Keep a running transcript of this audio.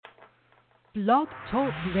Blog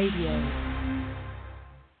Talk Radio.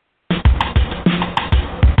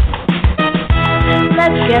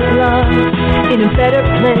 Let's get lost in a better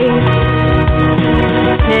place.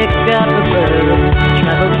 Pick up the road,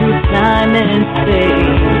 travel through time and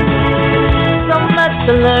space. So much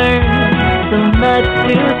to learn, so much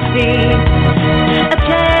to see. A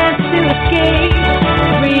chance to escape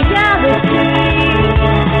reality.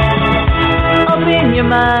 Open your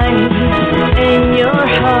mind and your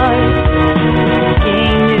heart.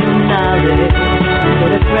 Gain new knowledge,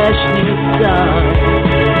 get a fresh new start.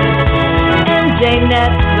 MJ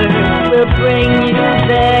Network will bring you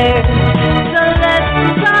there. So let's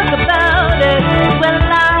talk about it. We're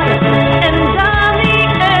live and on the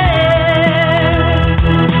air.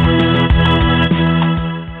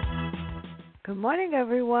 Good morning,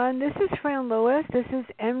 everyone. This is Fran Lewis. This is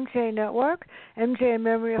MJ Network. MJ in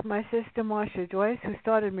memory of my sister, Marsha Joyce, who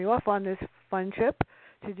started me off on this fun trip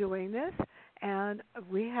to doing this. And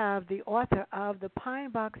we have the author of the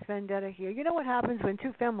Pinebox Vendetta here. You know what happens when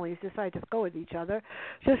two families decide to go with each other?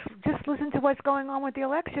 Just listen to what's going on with the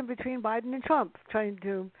election between Biden and Trump, trying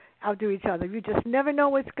to outdo each other. You just never know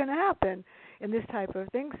what's going to happen in this type of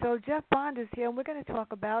thing. So Jeff Bond is here, and we're going to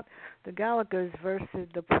talk about the Gallaghers versus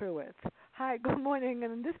the Pruitts. Hi, good morning.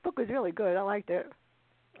 And this book was really good. I liked it.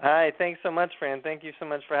 Hi, thanks so much, Fran. Thank you so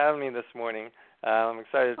much for having me this morning. I'm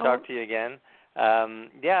excited to talk to you again.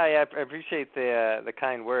 I appreciate the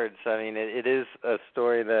kind words. I mean, it is a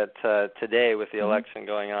story that today, with the election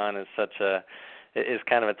going on, is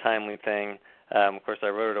kind of a timely thing. Of course, I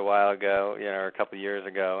wrote it a while ago, or a couple of years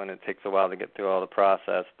ago, and it takes a while to get through all the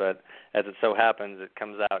process. But as it so happens, it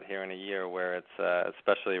comes out here in a year where it's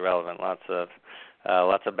especially relevant. Lots of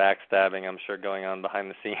backstabbing, I'm sure, going on behind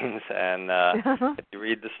the scenes. And if you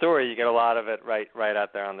read the story, you get a lot of it right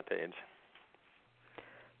out there on the page.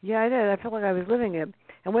 Yeah, I did. I felt like I was living it.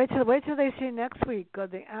 And wait till they see next week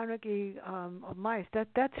the anarchy of mice.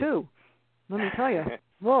 That too. Let me tell you.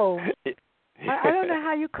 Whoa. I don't know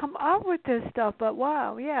how you come up with this stuff, but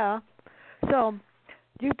wow, yeah. So,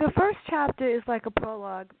 the first chapter is like a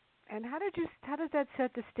prologue. And how does that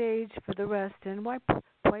set the stage for the rest? And why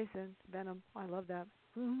poison, venom? I love that.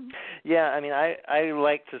 Mm-hmm. Yeah, I mean, I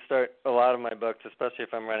like to start a lot of my books, especially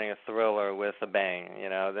if I'm writing a thriller, with a bang.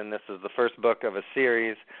 Then this is the first book of a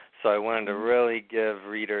series, so I wanted to really give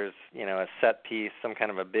readers, a set piece, some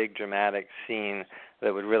kind of a big dramatic scene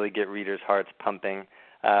that would really get readers' hearts pumping.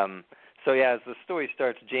 As the story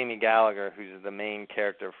starts, Jamie Gallagher, who's the main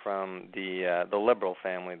character from the liberal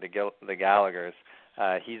family, the Gallaghers,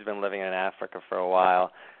 he's been living in Africa for a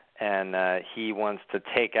while. And he wants to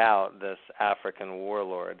take out this African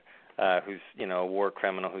warlord, who's a war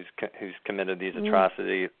criminal who's committed these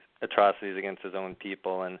atrocities against his own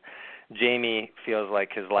people. And Jamie feels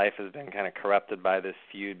like his life has been kind of corrupted by this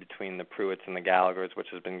feud between the Pruitts and the Gallaghers, which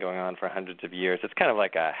has been going on for hundreds of years. It's kind of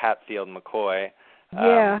like a Hatfield-McCoy.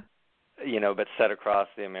 But set across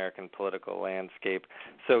the American political landscape.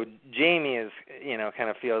 So Jamie is, kind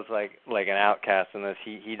of feels like an outcast in this.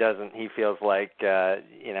 He feels like,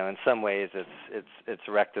 in some ways it's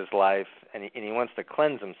wrecked his life, and he wants to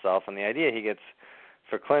cleanse himself. And the idea he gets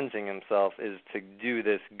for cleansing himself is to do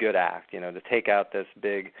this good act, to take out this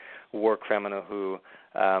big war criminal who,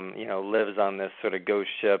 lives on this sort of ghost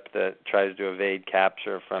ship that tries to evade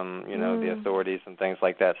capture from, the authorities and things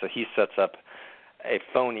like that. So he sets up a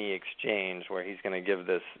phony exchange where he's going to give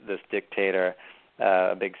this dictator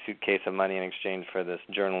a big suitcase of money in exchange for this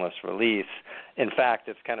journalist's release. In fact,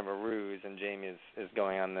 it's kind of a ruse, and Jamie is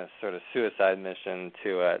going on this sort of suicide mission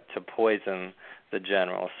to poison the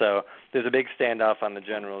general. So there's a big standoff on the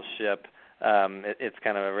general's ship. It's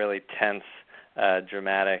kind of a really tense,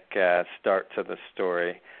 dramatic start to the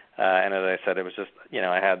story. And as I said, it was just,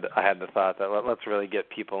 I had the thought that let's really get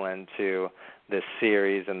people into this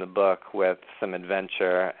series and the book with some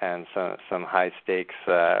adventure and some high stakes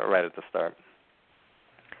right at the start.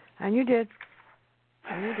 And you did.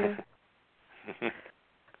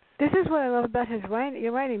 This is what I love about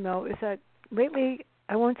your writing, though, is that lately,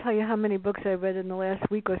 I won't tell you how many books I've read in the last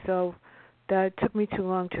week or so that took me too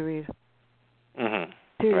long to read. Mm-hmm.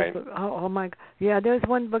 Right. Right. Oh my God. Yeah, there's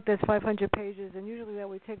one book that's 500 pages, and usually that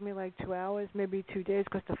would take me like 2 hours, maybe 2 days,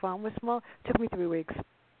 because the font was small. It took me 3 weeks.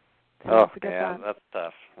 So that's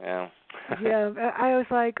tough. Yeah. Yeah, I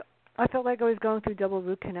felt like I was going through double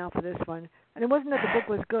root canal for this one. And it wasn't that the book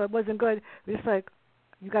was good. It wasn't good. It was just like,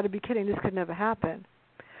 you got to be kidding. This could never happen.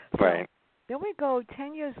 So, right. Then we go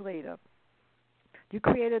 10 years later. You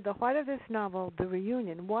created the heart of this novel, The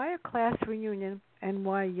Reunion. Why a class reunion, and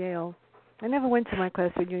why Yale? I never went to my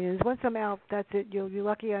class reunions. Once I'm out, that's it. You're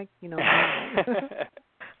lucky.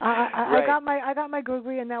 I got my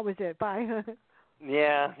degree and that was it. Bye.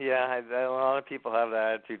 Yeah. A lot of people have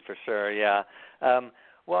that attitude for sure. Yeah.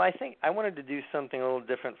 Well, I think I wanted to do something a little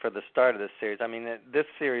different for the start of this series. I mean, this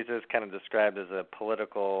series is kind of described as a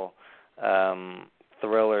political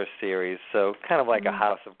thriller series, so kind of like a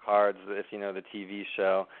House of Cards, if you know the TV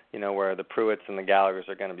show, where the Pruitts and the Gallaghers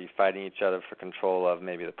are going to be fighting each other for control of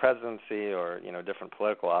maybe the presidency or, different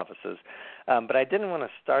political offices. But I didn't want to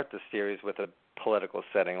start the series with a political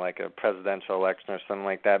setting like a presidential election or something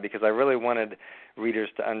like that, because I really wanted readers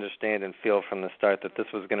to understand and feel from the start that this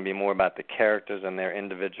was going to be more about the characters and their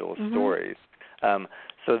individual stories.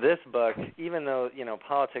 So this book, even though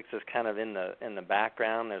politics is kind of in the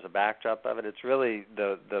background, there's a backdrop of it. It's really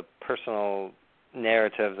the personal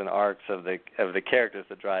narratives and arcs of the characters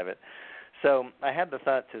that drive it. So I had the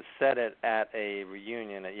thought to set it at a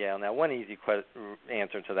reunion at Yale. Now, one easy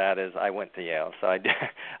answer to that is I went to Yale, so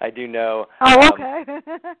I do know. Oh, okay.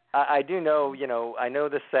 I do know. I know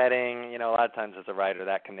the setting. A lot of times as a writer,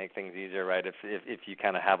 that can make things easier, right? If you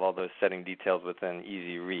kind of have all those setting details within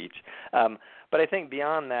easy reach. But I think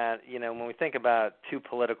beyond that, when we think about two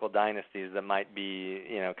political dynasties that might be,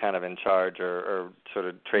 kind of in charge or sort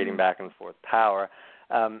of trading back and forth power.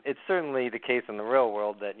 It's certainly the case in the real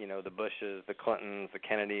world that, the Bushes, the Clintons, the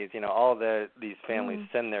Kennedys, all these families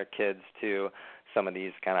send their kids to some of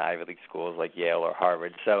these kind of Ivy League schools like Yale or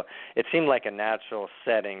Harvard. So it seemed like a natural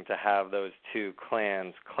setting to have those two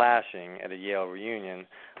clans clashing at a Yale reunion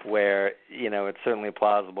where, it's certainly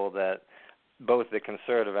plausible that both the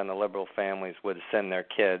conservative and the liberal families would send their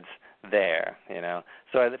kids there,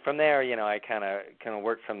 So from there, I kind of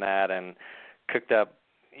worked from that and cooked up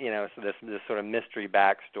so this sort of mystery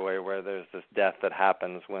backstory where there's this death that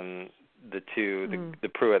happens when the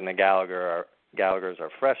Pruitt and the Gallaghers are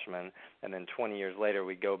freshmen, and then 20 years later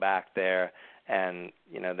we go back there, and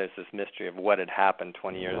there's this mystery of what had happened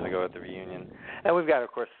 20 years ago at the reunion. And we've got,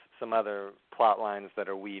 of course, some other plot lines that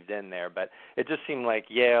are weaved in there, but it just seemed like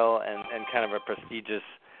Yale and kind of a prestigious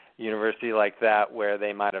university like that where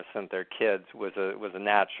they might have sent their kids was a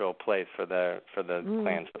natural place for the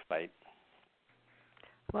clans to fight.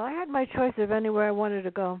 Well, I had my choice of anywhere I wanted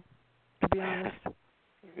to go, to be honest.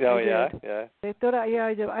 Oh, yeah? Yeah. They thought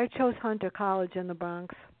I did. I chose Hunter College in the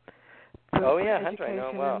Bronx. Hunter, I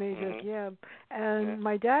know well. Yeah. And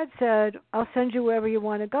my dad said, I'll send you wherever you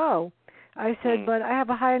want to go. I said, but I have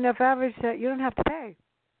a high enough average that you don't have to pay.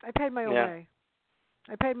 I paid my own way.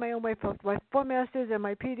 I paid my own way for my 4 masters and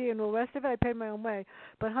my PD and all the rest of it. I paid my own way.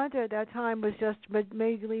 But Hunter at that time was just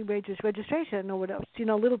mainly registration or what else,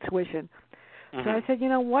 little tuition. So I said,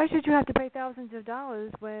 why should you have to pay thousands of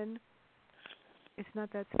dollars when it's not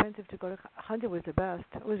that expensive to go to Hunter? Was the best.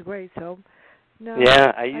 It was great. So, no.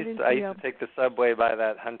 Yeah, I used to take the subway by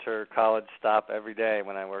that Hunter College stop every day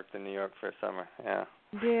when I worked in New York for a summer. Yeah.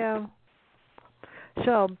 Yeah.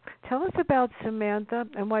 So, tell us about Samantha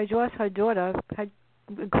and why Joyce, her daughter, had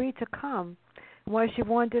agreed to come, and why she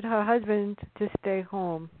wanted her husband to stay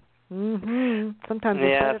home. Sometimes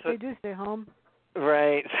it's better if they do stay home.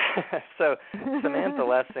 Right. So Samantha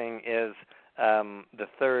Lessong is the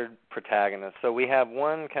third protagonist. So we have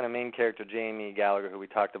one kind of main character, Jamie Gallagher, who we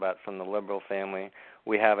talked about from the liberal family.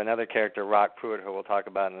 We have another character, Rock Pruitt, who we'll talk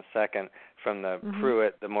about in a second, from the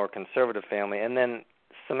Pruitt, the more conservative family. And then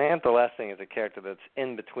Samantha Lessong is a character that's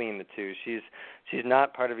in between the two. She's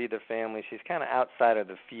not part of either family. She's kind of outside of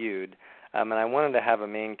the feud. And I wanted to have a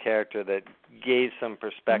main character that gave some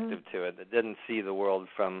perspective to it, that didn't see the world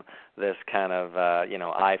from this kind of,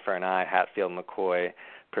 eye for an eye, Hatfield-McCoy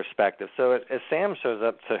perspective. So as Sam shows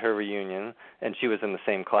up to her reunion, and she was in the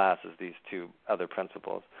same class as these two other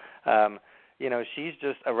principals, she's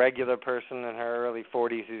just a regular person in her early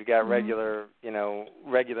 40s who's got regular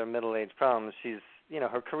middle-aged problems. She's,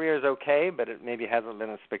 her career is okay, but it maybe hasn't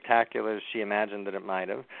been as spectacular as she imagined that it might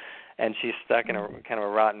have. And she's stuck in a kind of a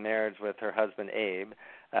rotten marriage with her husband, Abe.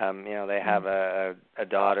 They have a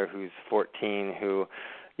daughter who's 14 who,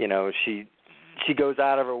 she goes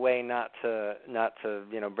out of her way not to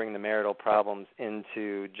bring the marital problems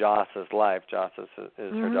into Joss's life. Joss is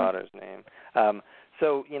her daughter's name.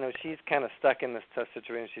 So, she's kind of stuck in this tough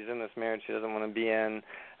situation. She's in this marriage she doesn't want to be in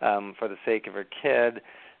for the sake of her kid.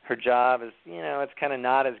 Her job is, it's kind of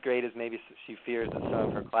not as great as maybe she fears that some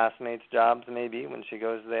of her classmates' jobs maybe when she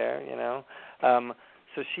goes there,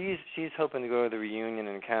 So she's hoping to go to the reunion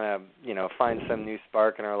and kind of, find some new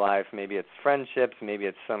spark in her life. Maybe it's friendships, maybe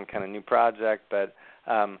it's some kind of new project, but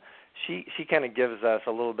she kind of gives us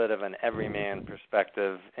a little bit of an everyman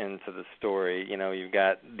perspective into the story. You know, you've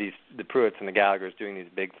got the Pruitts and the Gallaghers doing these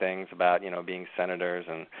big things about, you know, being senators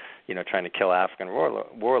and, you know, trying to kill African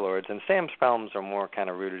warlords. And Sam's problems are more kind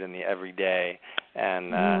of rooted in the everyday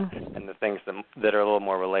and the things that are a little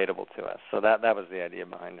more relatable to us. So that was the idea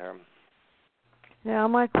behind her. Now,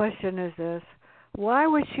 my question is this. Why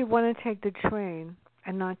would she want to take the train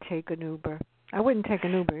and not take an Uber? I wouldn't take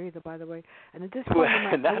an Uber either, by the way. And at this point,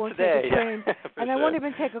 I won't take a train, and I won't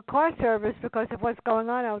even take a car service because of what's going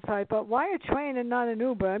on outside. But why a train and not an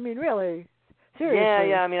Uber? I mean, really, seriously.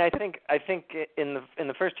 Yeah. I mean, I think in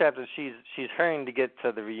the first chapter, she's hurrying to get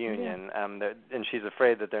to the reunion, and she's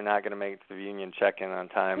afraid that they're not going to make it to the reunion check-in on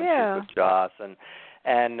time. Yeah. And she's with Joss, and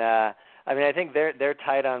I mean, I think they're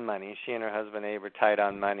tight on money. She and her husband Abe are tight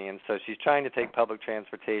on money, and so she's trying to take public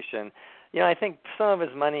transportation. You know, I think some of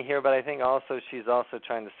his money here, but I think also she's also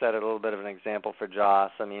trying to set a little bit of an example for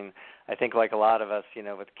Joss. I mean, I think like a lot of us, you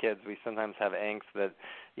know, with kids, we sometimes have angst that,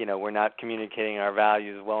 you know, we're not communicating our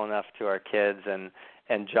values well enough to our kids, and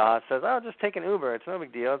Joss says, "Oh, just take an Uber. It's no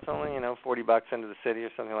big deal. It's only, you know, $40 into the city or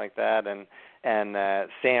something like that." And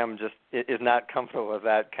Sam just is not comfortable with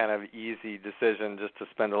that kind of easy decision just to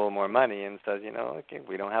spend a little more money, and says, you know, okay,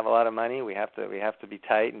 we don't have a lot of money. We have to be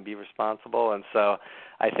tight and be responsible. And so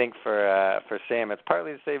I think for Sam, it's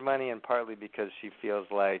partly to save money and partly because she feels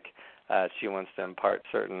like she wants to impart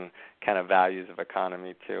certain kind of values of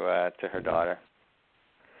economy to her daughter.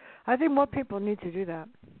 I think more people need to do that.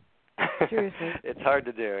 Seriously. It's hard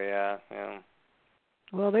to do, yeah.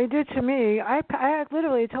 Well, they did to me. I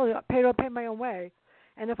literally told you, pay my own way.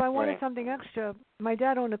 And if I wanted something extra, my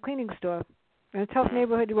dad owned a cleaning store in a tough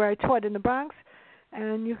neighborhood where I taught in the Bronx,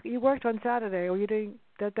 and you worked on Saturday, or you didn't.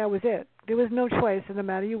 That was it. There was no choice in the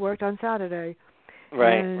matter. You worked on Saturday.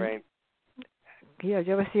 Right. Yeah, did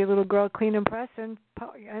you ever see a little girl clean and press and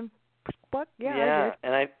what? Yeah, I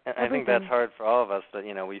did. And I think that's hard for all of us. That,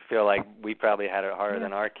 you know, we feel like we probably had it harder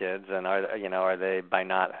than our kids, and are they, by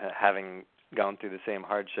not having gone through the same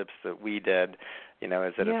hardships that we did, you know,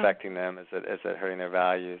 is it affecting them? Is it hurting their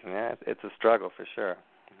values? And it's a struggle for sure.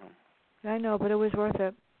 I know, but it was worth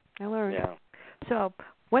it. I learned. Yeah. So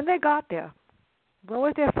when they got there, what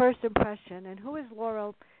was their first impression, and who is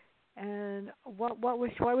Laurel, and why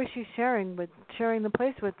was she sharing the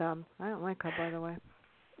place with them? I don't like her, by the way.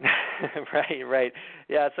 Right.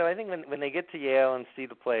 Yeah, so I think when they get to Yale and see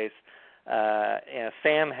the place,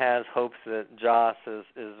 Sam has hopes that Joss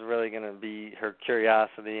is really going to be her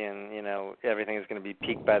curiosity, and, you know, everything is going to be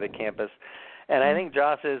piqued by the campus. And I think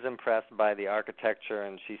Joss is impressed by the architecture,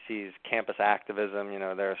 and she sees campus activism. You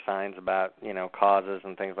know, there are signs about, you know, causes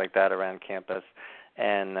and things like that around campus.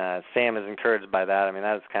 And Sam is encouraged by that. I mean,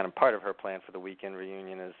 that is kind of part of her plan for the weekend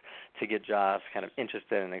reunion, is to get Joss kind of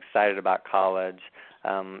interested and excited about college.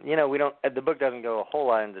 You know, the book doesn't go a whole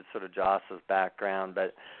lot into sort of Joss's background,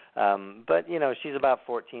 but you know, she's about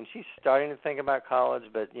 14. She's starting to think about college,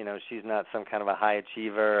 but, you know, she's not some kind of a high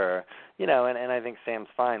achiever, or, you know, and I think Sam's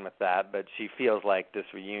fine with that, but she feels like this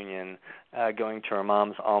reunion, going to her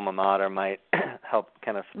mom's alma mater, might help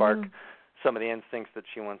kind of spark some of the instincts that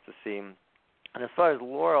she wants to see. And as far as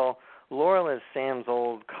Laurel is Sam's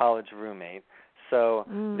old college roommate. So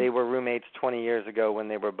they were roommates 20 years ago when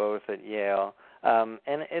they were both at Yale. And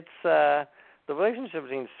it's the relationship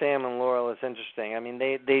between Sam and Laurel is interesting. I mean,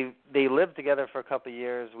 they lived together for a couple of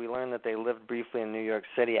years. We learned that they lived briefly in New York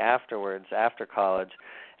City afterwards, after college.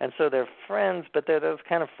 And so they're friends, but they're those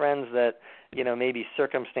kind of friends that, you know, maybe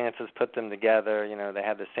circumstances put them together. You know, they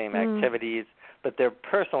have the same activities, but their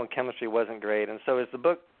personal chemistry wasn't great. And so as the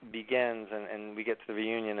book begins and we get to the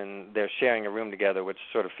reunion and they're sharing a room together, which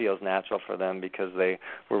sort of feels natural for them because they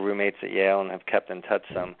were roommates at Yale and have kept in touch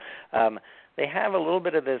some, they have a little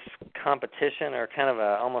bit of this competition, or kind of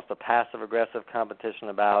almost a passive-aggressive competition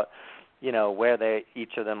about, you know, where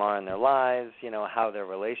each of them are in their lives, you know, how their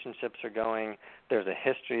relationships are going. There's a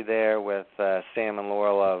history there with Sam and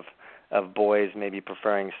Laurel of boys maybe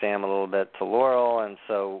preferring Sam a little bit to Laurel, and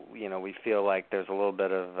so, you know, we feel like there's a little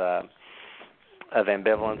bit of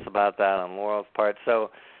ambivalence about that on Laurel's part.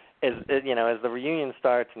 So, as the reunion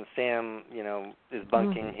starts and Sam, you know, is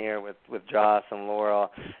bunking here with Joss and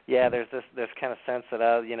Laurel, there's this kind of sense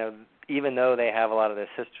that, you know, even though they have a lot of this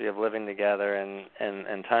history of living together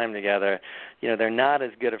and time together, you know, they're not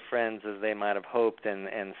as good of friends as they might have hoped, and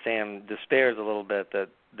Sam despairs a little bit that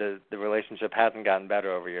the relationship hasn't gotten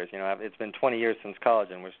better over years. You know, it's been 20 years since college,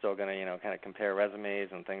 and we're still going to, you know, kind of compare resumes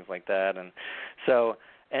and things like that. And so,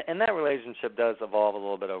 and that relationship does evolve a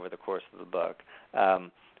little bit over the course of the book.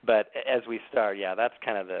 But as we start, that's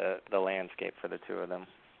kind of the landscape for the two of them.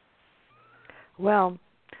 Well,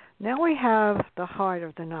 Now we have the heart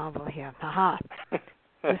of the novel here. Aha.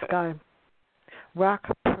 This guy, Rock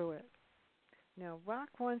Pruitt. Now, Rock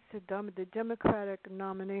wants the Democratic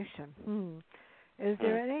nomination. Is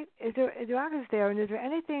there any? Rock is there, and is there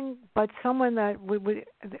anything but someone that would?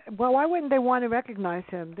 Well, why wouldn't they want to recognize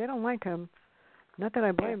him? They don't like him. Not that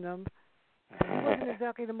I blame them. But he wasn't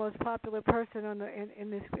exactly the most popular person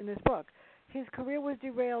in this book. His career was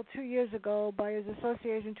derailed 2 years ago by his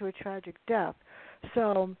association to a tragic death.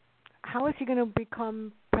 So, how is he going to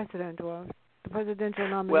become president or the presidential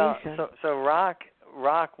nomination? Well, so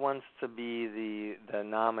Rock wants to be the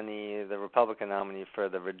nominee, the Republican nominee for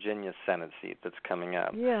the Virginia Senate seat that's coming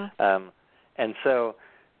up. Yeah. And so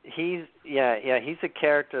he's a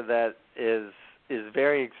character that is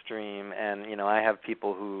very extreme, and I have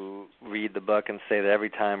people who read the book and say that every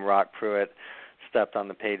time Rock Pruitt stepped on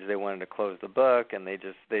the page, they wanted to close the book, and they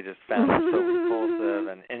just found it so repulsive,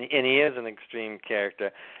 and he is an extreme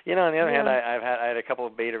character. On the other hand, I had a couple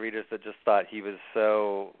of beta readers that just thought he was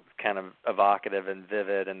so kind of evocative and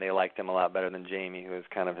vivid, and they liked him a lot better than Jamie, who is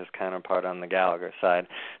kind of his counterpart on the Gallagher side.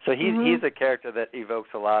 So he's a character that evokes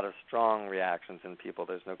a lot of strong reactions in people.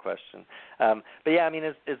 There's no question. But yeah, I mean,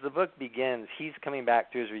 as the book begins, he's coming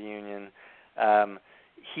back to his reunion.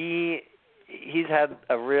 He's had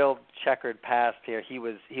a real checkered past here. He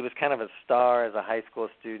was kind of a star as a high school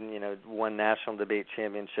student, won national debate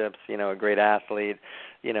championships, a great athlete,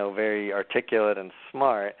 very articulate and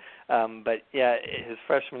smart. But yeah, his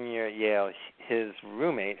freshman year at Yale, his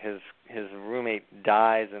roommate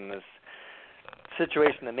dies in this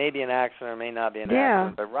situation that may be an accident or may not be an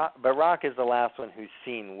accident, but Rock is the last one who's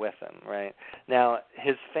seen with him, right? Now,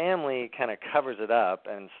 his family kind of covers it up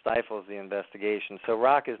and stifles the investigation, so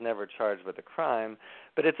Rock is never charged with a crime,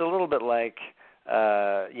 but it's a little bit like,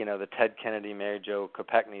 the Ted Kennedy, Mary Jo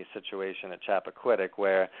Kopechne situation at Chappaquiddick,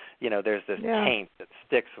 where, there's this taint that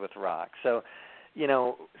sticks with Rock. So,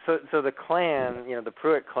 so the clan, the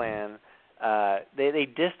Pruitt clan, they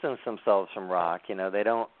distance themselves from Rock.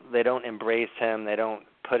 They don't embrace him. They don't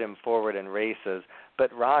put him forward in races.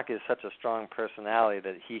 But Rock is such a strong personality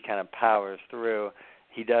that he kind of powers through.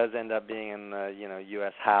 He does end up being in the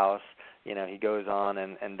U.S. House. He goes on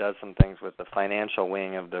and does some things with the financial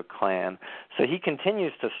wing of the Klan. So he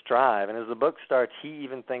continues to strive. And as the book starts, he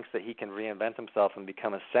even thinks that he can reinvent himself and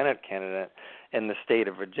become a Senate candidate in the state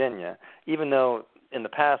of Virginia, even though in the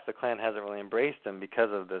past the Klan hasn't really embraced him because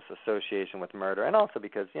of this association with murder, and also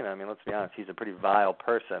because, let's be honest, he's a pretty vile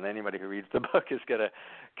person. Anybody who reads the book is going to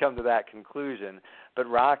come to that conclusion. But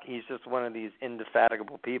Rock, he's just one of these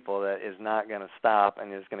indefatigable people that is not going to stop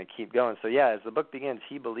and is going to keep going. So yeah, as the book begins,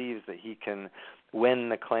 he believes that he can win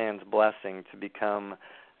the Klan's blessing to become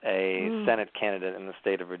a Senate candidate in the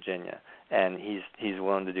state of Virginia, and he's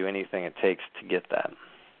willing to do anything it takes to get that.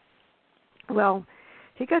 Well,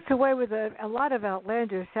 he gets away with a lot of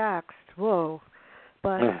outlandish acts. Whoa.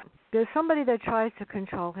 But there's somebody that tries to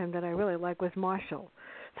control him that I really like with Marshall.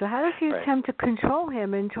 So how does he attempt to control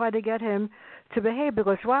him and try to get him to behave?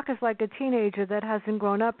 Because Rock is like a teenager that hasn't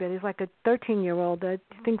grown up yet. He's like a 13-year-old that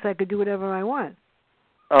thinks I could do whatever I want.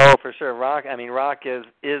 Oh, for sure. Rock is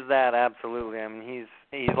that absolutely. I mean,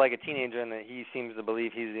 he's like a teenager in that he seems to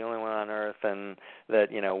believe he's the only one on earth, and that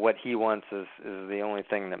what he wants is the only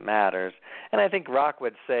thing that matters. And I think Rock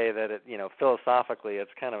would say that philosophically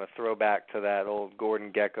it's kind of a throwback to that old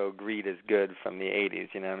Gordon Gekko greed is good from the 80s.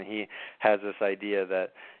 I mean, he has this idea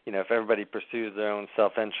that if everybody pursues their own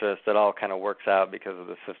self-interest, it all kind of works out because of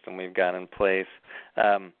the system we've got in place.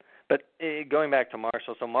 But going back to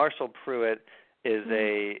Marshall, so Marshall Pruitt is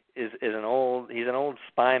an old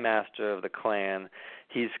spy master of the Klan.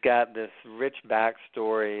 He's got this rich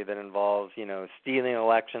backstory that involves, stealing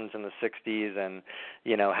elections in the 60s and,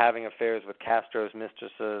 having affairs with Castro's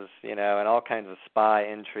mistresses, and all kinds of spy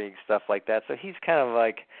intrigue, stuff like that. So he's kind of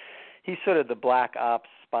like, he's sort of the black ops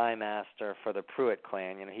spy master for the Pruitt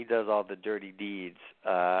clan. He does all the dirty deeds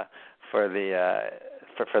for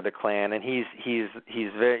the Klan, and he's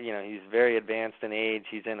very advanced in age.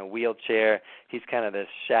 He's in a wheelchair. He's kind of this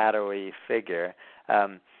shadowy figure.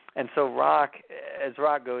 And so Rock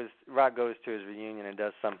goes to his reunion and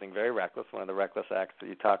does something very reckless, one of the reckless acts that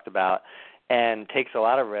you talked about, and takes a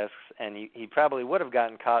lot of risks, and he probably would have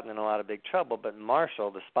gotten caught in a lot of big trouble, but Marshall,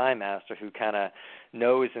 the spy master who kind of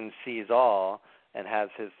knows and sees all and has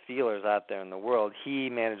his feelers out there in the world, he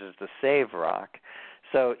manages to save Rock.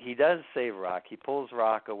 So he does save Rock. He pulls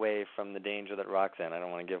Rock away from the danger that Rock's in. I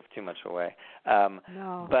don't want to give too much away.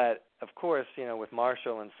 No. But, of course, with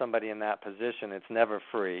Marshall and somebody in that position, it's never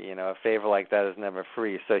free. A favor like that is never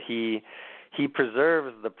free. So he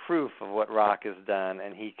preserves the proof of what Rock has done,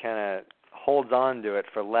 and he kind of holds on to it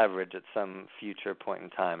for leverage at some future point in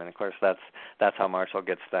time. And of course, that's how Marshall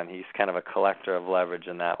gets done. He's kind of a collector of leverage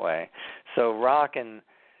in that way. So Rock and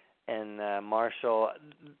Marshall,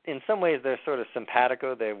 in some ways, they're sort of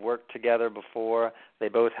simpatico. They've worked together before. They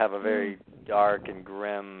both have a very dark and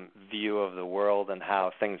grim view of the world and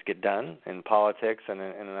how things get done in politics and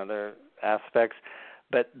in other aspects.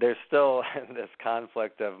 But there's still this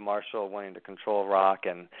conflict of Marshall wanting to control Rock,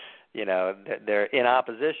 and they're in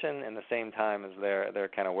opposition in the same time as they're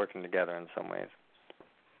kind of working together in some ways.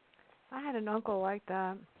 I had an uncle like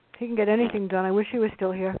that. He can get anything done. I wish he was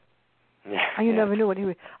still here. Yeah, you never knew what he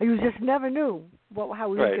was. You just never knew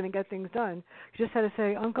how he was going to get things done. You just had to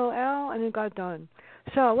say Uncle Al, and it got done.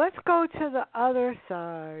 So let's go to the other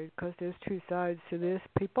side, because there's two sides to this,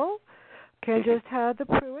 people. Can't just have the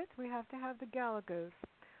Pruitts. We have to have the Gallaghers.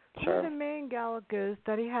 Sure. Who are the main Gallaghers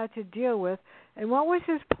that he had to deal with, and what was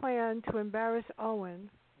his plan to embarrass Owen,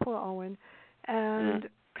 poor Owen, and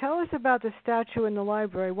tell us about the statue in the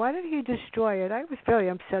library. Why did he destroy it? I was very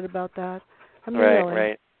upset about that.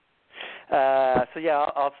 Right.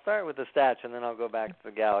 I'll start with the statue, and then I'll go back to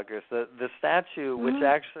the Gallaghers. The statue, which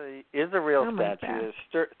actually is a real statue,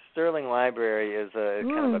 Sterling Library is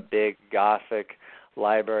kind of a big Gothic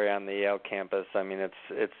library on the Yale campus. I mean,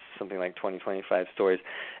 it's something like 25 stories,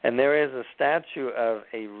 and there is a statue of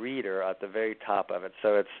a reader at the very top of it.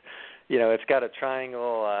 So it's got a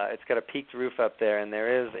triangle, it's got a peaked roof up there, and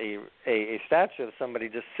there is a statue of somebody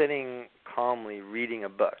just sitting calmly reading a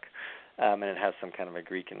book. And it has some kind of a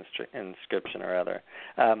Greek inscription or other.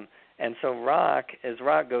 And so as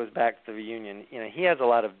Rock goes back to the reunion, he has a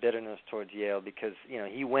lot of bitterness towards Yale because,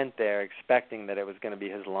 he went there expecting that it was going to be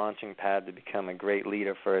his launching pad to become a great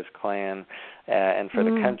leader for his clan and for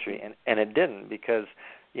the country. And it didn't because,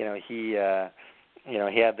 he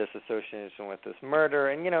had this association with this murder.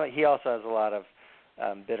 And, he also has a lot of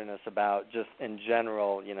bitterness about just in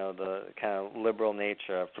general, the kind of liberal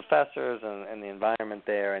nature of professors and the environment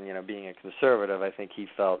there, and being a conservative, I think he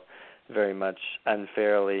felt very much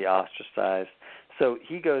unfairly ostracized. So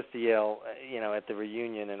he goes to Yale, at the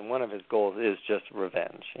reunion, and one of his goals is just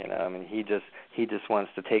revenge. I mean, he just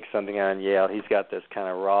wants to take something on Yale. He's got this kind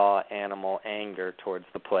of raw animal anger towards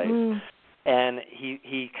the place. And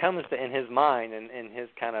he comes to, in his mind, and in his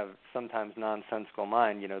kind of sometimes nonsensical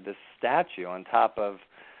mind, this statue on top of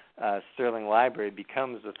Sterling Library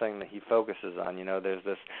becomes the thing that he focuses on. There's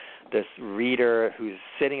this reader who's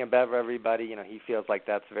sitting above everybody. He feels like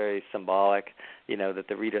that's very symbolic, that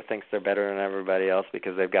the reader thinks they're better than everybody else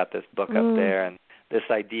because they've got this book up there. And this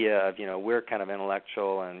idea of, we're kind of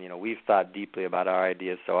intellectual and, we've thought deeply about our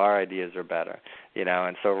ideas, so our ideas are better,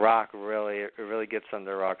 And so Rock really gets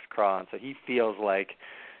under Rock's craw. And so he feels like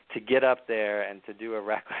to get up there and to do a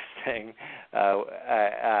reckless thing,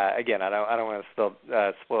 again, I don't want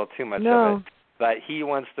to spoil too much of it, but he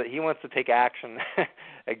wants to take action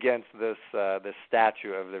against this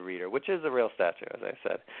statue of the reader, which is a real statue, as I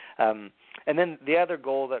said. And then the other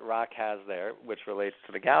goal that Rock has there, which relates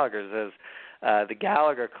to the Gallaghers, is the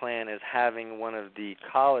Gallagher clan is having one of the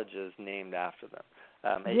colleges named after them.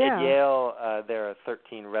 At Yale, there are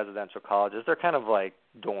 13 residential colleges. They're kind of like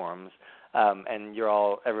dorms, and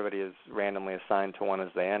everybody is randomly assigned to one as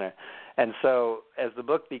they enter. And so as the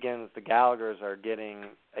book begins, the Gallaghers are getting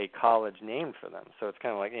a college named for them. So it's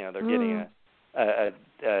kind of like, they're getting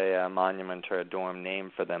a monument or a dorm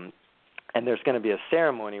named for them. And there's going to be a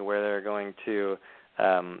ceremony where they're going to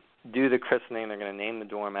do the christening. They're going to name the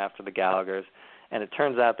dorm after the Gallaghers. And it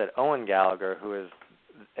turns out that Owen Gallagher, who is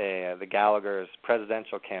the Gallaghers'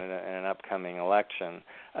 presidential candidate in an upcoming election,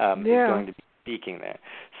 is going to be speaking there.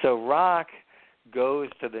 So Rock goes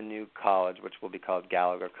to the new college, which will be called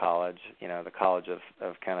Gallagher College, the college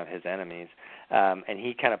of kind of his enemies, and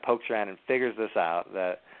he kind of pokes around and figures this out,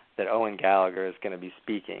 that Owen Gallagher is going to be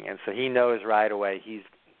speaking. And so he knows right away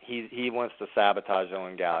he wants to sabotage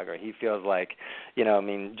Owen Gallagher. He feels like,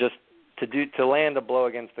 just to land a blow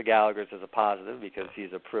against the Gallaghers is a positive because he's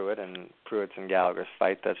a Pruitt, and Pruitts and Gallaghers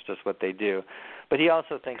fight. That's just what they do. But he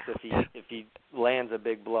also thinks if he lands a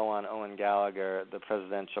big blow on Owen Gallagher, the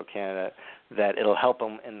presidential candidate, that it'll help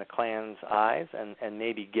him in the Klan's eyes and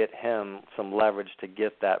maybe get him some leverage to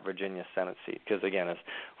get that Virginia Senate seat. Because, again, it's,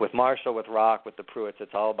 with Marshall, with Rock, with the Pruitts,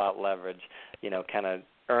 it's all about leverage, kind of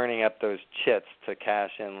earning up those chits to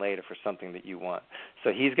cash in later for something that you want.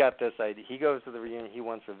 So he's got this idea. He goes to the reunion. He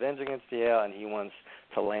wants revenge against Yale, and he wants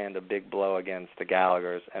to land a big blow against the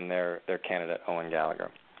Gallaghers and their candidate, Owen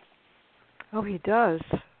Gallagher. Oh, he does.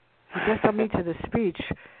 He just got me to the speech.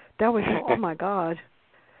 That was, oh my God.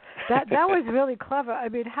 That was really clever. I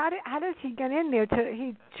mean, how does he get in there?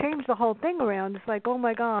 He changed the whole thing around. It's like, oh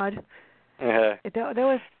my God. Yeah. That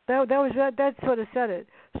That sort of said it.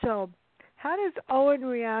 So, how does Owen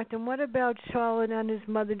react, and what about Charlotte and his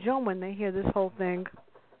mother Joan when they hear this whole thing?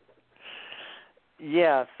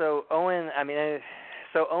 Yeah, so Owen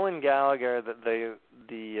Gallagher,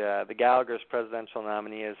 the Gallagher's presidential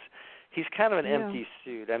nominee, he's kind of an empty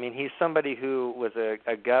suit. I mean, he's somebody who was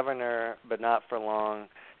a governor, but not for long.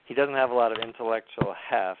 He doesn't have a lot of intellectual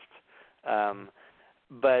heft,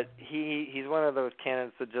 but he's one of those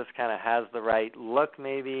candidates that just kind of has the right look.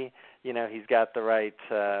 Maybe he's got the right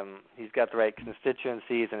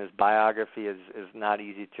constituencies, and his biography is not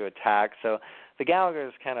easy to attack. So the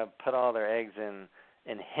Gallaghers kind of put all their eggs in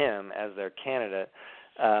him as their candidate,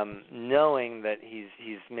 knowing that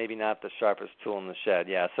he's maybe not the sharpest tool in the shed.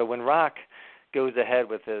 Yeah. So when Rock goes ahead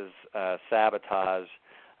with his sabotage,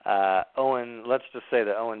 Owen, let's just say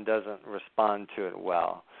that Owen doesn't respond to it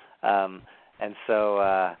well, and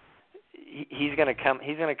so he's going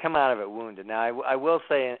to come out of it wounded. Now, I will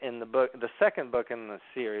say in the book, the second book in the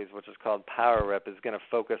series, which is called Power Rip, is going to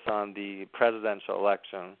focus on the presidential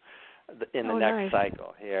election in the next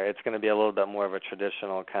cycle here. It's going to be a little bit more of a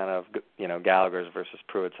traditional kind of, Gallagher's versus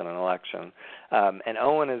Pruitt's in an election. And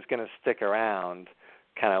Owen is going to stick around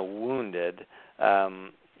kind of wounded.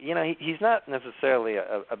 He's not necessarily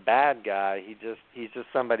a bad guy. He's just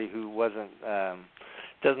somebody who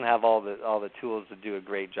doesn't have all the tools to do a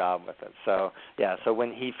great job with it. So so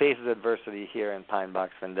when he faces adversity here in Pinebox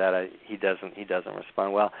Vendetta, he doesn't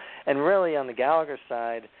respond well. And really on the Gallagher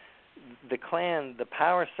side, the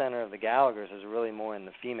power center of the Gallaghers is really more in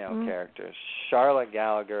the female characters. Charlotte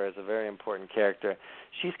Gallagher is a very important character.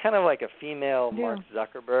 She's kind of like a female Mark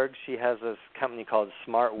Zuckerberg. She has this company called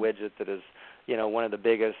Smart Widget that is, one of the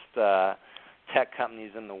biggest tech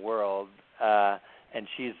companies in the world. And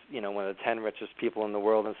she's, one of the 10 richest people in the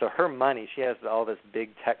world. And so her money, she has all this big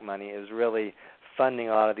tech money, is really funding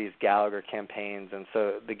a lot of these Gallagher campaigns. And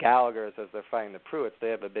so the Gallaghers, as they're fighting the Pruitts, they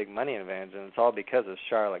have a big money advantage, and it's all because of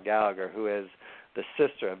Charlotte Gallagher, who is the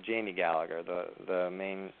sister of Jamie Gallagher, the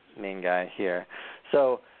main guy here.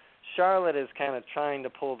 So Charlotte is kind of trying to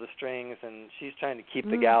pull the strings, and she's trying to keep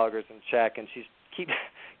the Gallaghers in check, and she's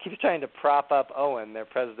keeps trying to prop up Owen, their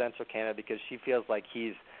presidential candidate, because she feels like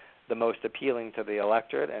he's the most appealing to the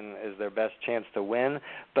electorate and is their best chance to win.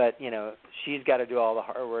 But, she's got to do all the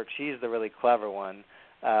hard work. She's the really clever one.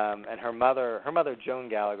 And her mother Joan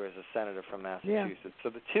Gallagher, is a senator from Massachusetts. Yeah. So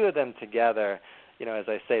the two of them together, as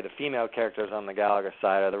I say, the female characters on the Gallagher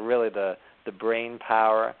side are really the brain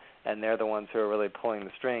power, and they're the ones who are really pulling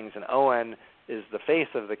the strings. And Owen is the face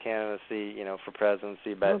of the candidacy, for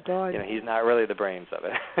presidency, but, he's not really the brains of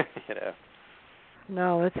it,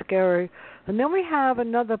 No, it's scary. And then we have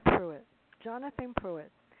another Pruitt, Jonathan Pruitt.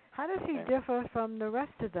 How does he differ from the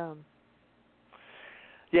rest of them?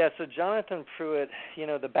 Yeah, so Jonathan Pruitt,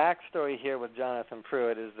 the backstory here with Jonathan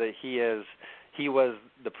Pruitt is that he was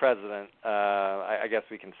the president, I guess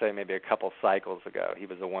we can say maybe a couple cycles ago. He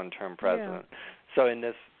was a one-term president. Yeah. So in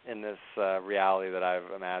this reality that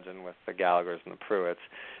I've imagined with the Gallaghers and the Pruitts,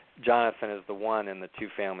 Jonathan is the one in the two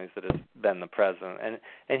families that has been the president,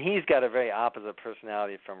 and he's got a very opposite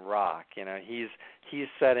personality from Rock. He's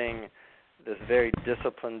setting this very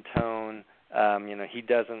disciplined tone. He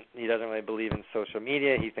doesn't really believe in social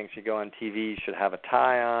media. He thinks you go on TV, you should have a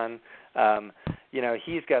tie on.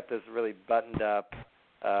 He's got this really buttoned up,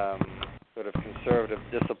 sort of conservative,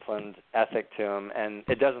 disciplined ethic to him, and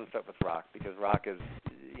it doesn't fit with Rock, because Rock is,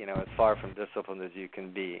 as far from disciplined as you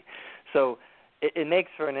can be. So it makes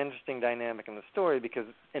for an interesting dynamic in the story, because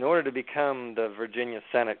in order to become the Virginia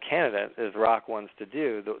Senate candidate, as Rock wants to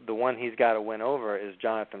do, the one he's got to win over is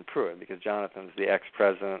Jonathan Pruitt, because Jonathan's the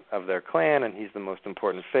ex-president of their clan, and he's the most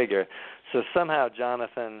important figure. So somehow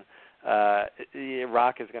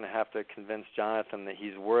Rock is going to have to convince Jonathan that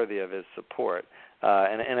he's worthy of his support.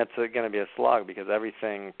 And it's going to be a slog, because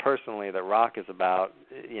everything personally that Rock is about,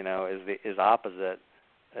 is opposite.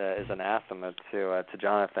 Is anathema to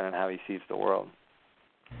Jonathan and how he sees the world.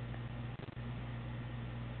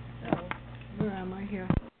 Where am I here?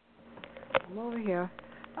 I'm over here.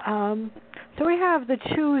 So we have the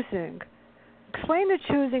choosing. Explain the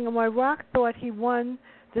choosing and why Rock thought he won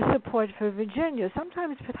the support for Virginia.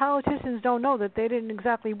 Sometimes politicians don't know that they didn't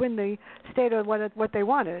exactly win the state or what they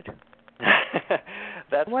wanted.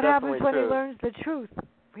 That's what happens when true. he learns the truth?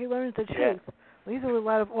 He learns the truth. Well, he's a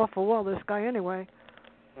lot of awful wall, this guy, anyway.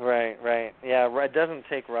 Right. Yeah, it doesn't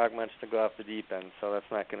take Rock much to go off the deep end, so that's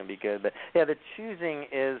not going to be good. But, the choosing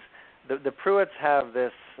is, the Pruitts have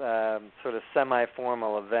this sort of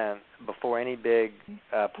semi-formal event before any big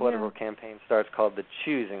political campaign starts called the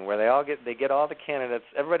choosing, where they get all the candidates,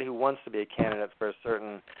 everybody who wants to be a candidate for a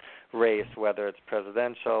certain race, whether it's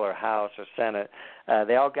presidential or House or Senate.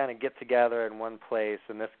 They all kind of get together in one place.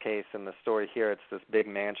 In this case, in the story here, it's this big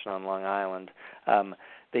mansion on Long Island.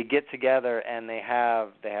 They get together and they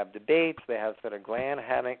have debates. They have sort of glad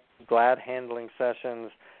handling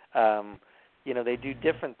sessions. They do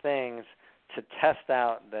different things to test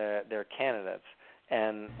out their candidates.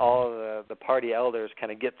 And all of the party elders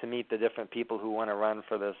kind of get to meet the different people who want to run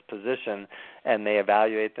for this position, and they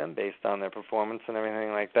evaluate them based on their performance and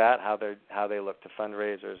everything like that, how they look to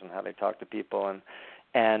fundraisers and how they talk to people,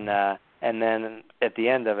 and then at the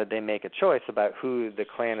end of it, they make a choice about who the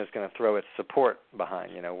Klan is going to throw its support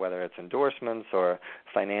behind, whether it's endorsements or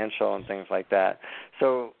financial and things like that.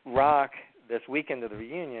 So Rock, this weekend of the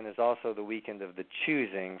reunion, is also the weekend of the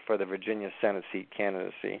choosing for the Virginia Senate seat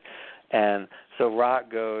candidacy. And so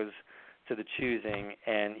Rock goes to the choosing,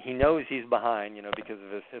 and he knows he's behind, because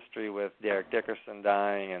of his history with Derek Dickerson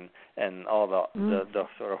dying and all the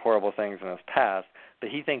sort of horrible things in his past, but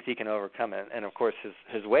he thinks he can overcome it. And, of course,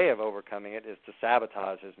 his way of overcoming it is to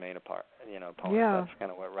sabotage his main opponent. Yeah. That's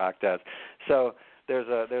kind of what Rock does. So there's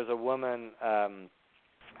a woman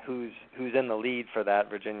who's in the lead for that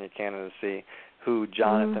Virginia candidacy, who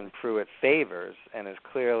Jonathan Pruitt favors and is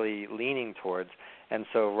clearly leaning towards. And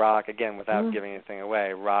so Rock, again, without giving anything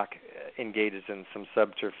away, Rock engages in some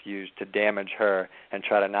subterfuge to damage her and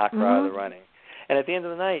try to knock her out of the running. And at the end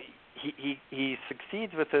of the night, he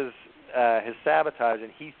succeeds with his sabotage,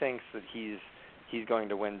 and he thinks that he's going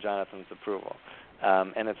to win Jonathan's approval.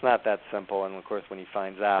 And it's not that simple. And of course, when he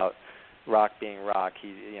finds out, Rock being Rock,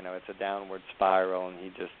 it's a downward spiral, and he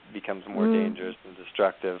just becomes more dangerous and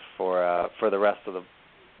destructive for the rest of the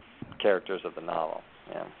characters of the novel.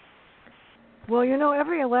 Yeah. Well,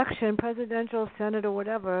 every election, presidential, Senate, or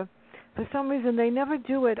whatever, for some reason they never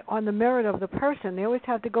do it on the merit of the person. They always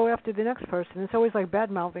have to go after the next person. It's always like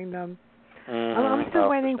bad-mouthing them. I'm still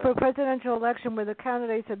waiting for a presidential election where the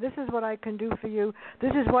candidate said, this is what I can do for you,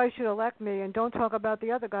 this is why you should elect me, and don't talk about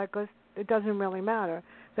the other guy because it doesn't really matter.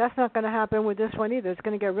 That's not going to happen with this one either. It's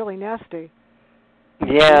going to get really nasty.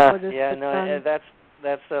 That's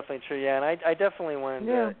definitely true. Yeah, and I definitely wanted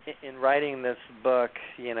to, in writing this book,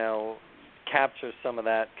 capture some of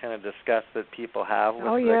that kind of disgust that people have with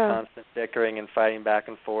the constant bickering and fighting back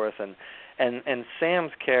and forth, and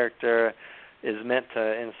Sam's character is meant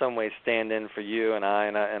to, in some ways, stand in for you and I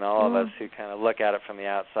and all of us who kind of look at it from the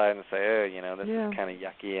outside and say, this is kind of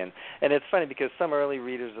yucky. And it's funny because some early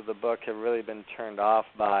readers of the book have really been turned off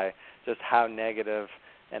by just how negative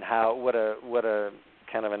and what a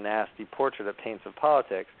kind of a nasty portrait it paints of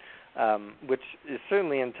politics, which is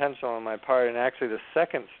certainly intentional on my part. And actually, the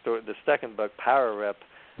second book, Power Rip,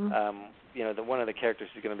 one of the characters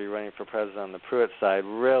who's going to be running for president on the Pruitt side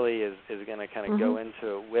really is going to kind of go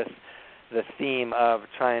into it with the theme of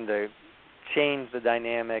trying to change the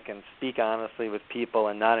dynamic and speak honestly with people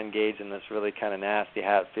and not engage in this really kind of nasty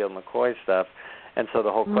Hatfield-McCoy stuff. And so the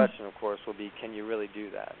whole question, of course, will be, can you really do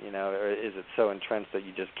that? Or is it so entrenched that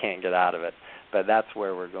you just can't get out of it? But that's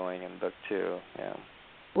where we're going in book 2. Yeah.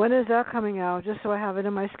 When is that coming out? Just so I have it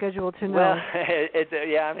in my schedule to know. Well,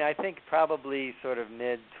 I think probably sort of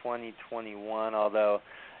mid-2021, although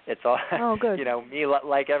it's all, good. Me,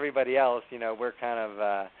 like everybody else, we're kind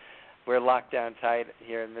of, we're locked down tight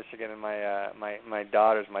here in Michigan, and my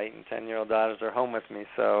daughters, my 8 and 10-year-old daughters, are home with me.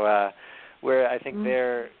 So I think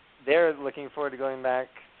they're looking forward to going back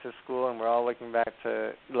to school, and we're all looking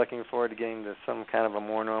forward to getting to some kind of a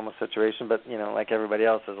more normal situation. But like everybody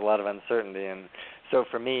else, there's a lot of uncertainty, and so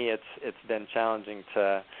for me, it's been challenging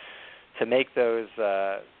to make those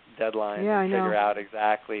deadlines and figure out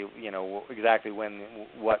exactly when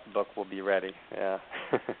what book will be ready. Yeah.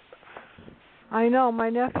 I know. My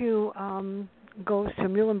nephew goes to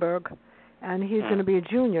Muhlenberg, and he's going to be a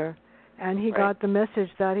junior, and he got the message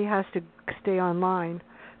that he has to stay online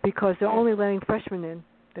because they're only letting freshmen in.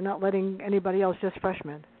 They're not letting anybody else, just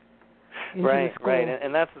freshmen, into the school. Right,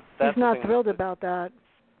 and that's he's not thrilled about that.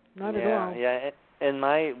 Not at all. Yeah, and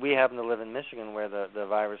we happen to live in Michigan where the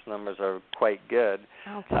virus numbers are quite good,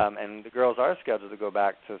 and the girls are scheduled to go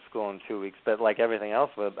back to school in 2 weeks. But like everything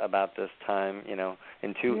else about this time,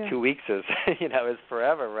 in two weeks is is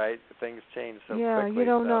forever, right? Things change so quickly. Yeah, you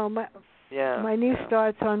don't know. My niece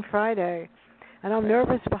starts on Friday, and I'm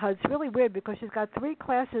nervous for her. It's really weird because she's got 3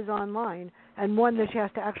 classes online and one that she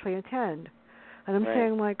has to actually attend, and I'm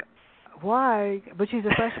saying like, why? But she's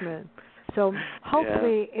a freshman. So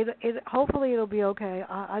hopefully it'll be okay.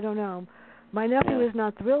 I don't know. My nephew is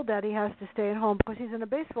not thrilled that he has to stay at home because he's in a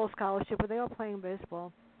baseball scholarship where they are playing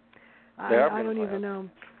baseball. I don't even know.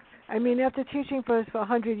 I mean, after teaching for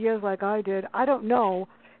 100 years like I did, I don't know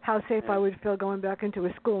how safe I would feel going back into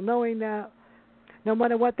a school knowing that no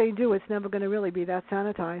matter what they do, it's never going to really be that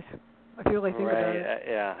sanitized. If you really think about it.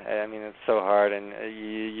 Yeah. I mean, it's so hard, and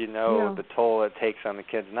you know the toll it takes on the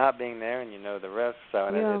kids not being there, and you know the risks. So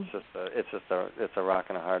it's a rock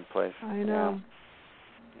and a hard place. I know.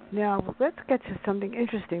 Yeah. Now let's get to something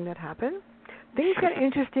interesting that happened. Things get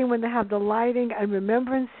interesting when they have the lighting and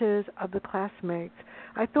remembrances of the classmates.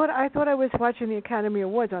 I thought I was watching the Academy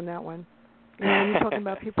Awards on that one. You know, you're talking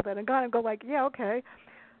about people that are gone and go like, yeah, okay.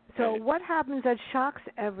 So what happens that shocks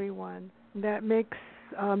everyone that makes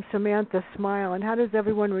Samantha smile, and how does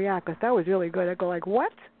everyone react? Because that was really good. I go like,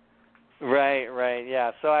 what? Right,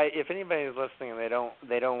 yeah. So if anybody's listening and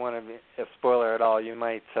they don't want to be a spoiler at all, you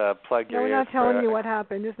might plug your ears. No, we're not telling you what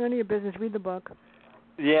happened. It's none of your business. Read the book.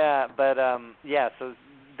 Yeah, but so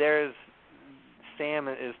there's Sam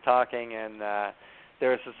is talking, and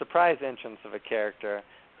there's a surprise entrance of a character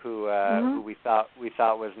who we thought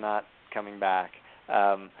was not coming back,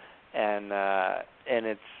 and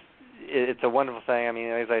it's a wonderful thing. I mean,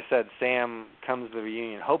 as I said, Sam comes to the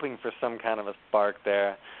reunion hoping for some kind of a spark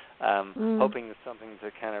there, hoping for something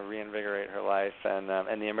to kind of reinvigorate her life, and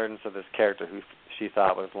the emergence of this character who she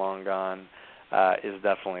thought was long gone is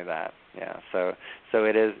definitely that. Yeah, so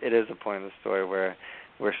it is a point in the story where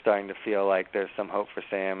we're starting to feel like there's some hope for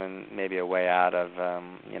Sam and maybe a way out of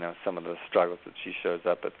some of the struggles that she shows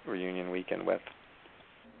up at reunion weekend with.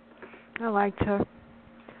 I liked her.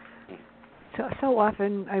 So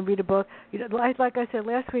often I read a book. Like I said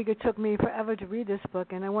last week, it took me forever to read this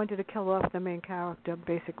book, and I wanted to kill off the main character,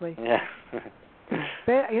 basically. Yeah.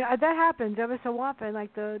 But that happens ever so often.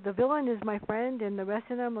 Like the villain is my friend, and the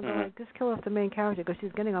rest of them will go like, just kill off the main character because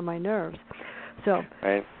she's getting on my nerves. So,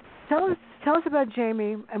 right. Tell us about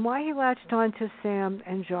Jamie and why he latched on to Sam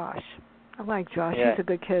and Josh. I like Josh. Yeah. He's a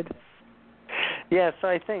good kid. Yeah. So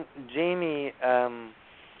I think Jamie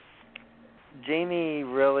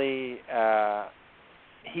really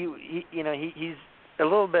he's a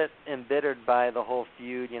little bit embittered by the whole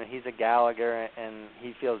feud. You know, he's a Gallagher, and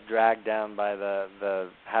he feels dragged down by the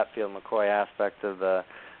Hatfield-McCoy aspect of the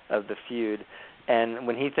feud. And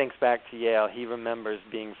when he thinks back to Yale, he remembers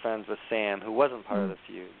being friends with Sam, who wasn't part of the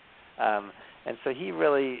feud. And so he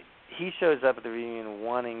shows up at the reunion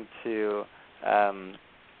wanting to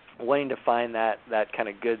find that kind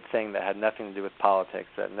of good thing that had nothing to do with politics,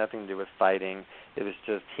 that had nothing to do with fighting. It was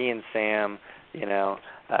just he and Sam,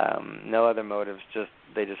 no other motives,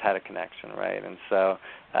 they just had a connection, right? And so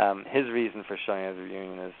his reason for showing up at the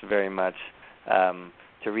reunion is very much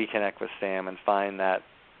to reconnect with Sam and find that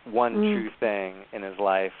one true thing in his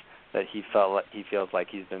life that he feels like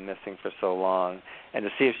he's been missing for so long, and to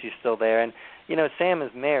see if she's still there. And Sam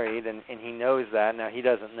is married, and he knows that. Now he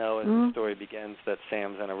doesn't know as the story begins that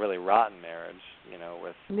Sam's in a really rotten marriage,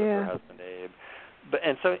 with her husband Abe.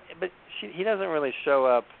 He doesn't really show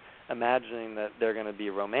up imagining that they're going to be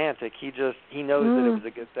romantic. He knows that it was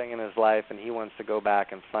a good thing in his life, and he wants to go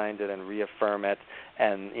back and find it and reaffirm it.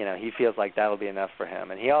 And he feels like that'll be enough for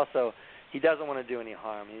him. And he doesn't want to do any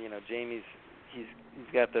harm. Jamie's he's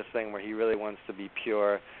got this thing where he really wants to be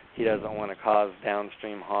pure. He doesn't want to cause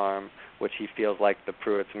downstream harm, which he feels like the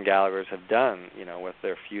Pruitts and Gallaghers have done, with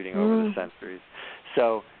their feuding over the centuries.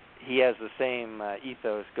 So he has the same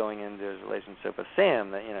ethos going into his relationship with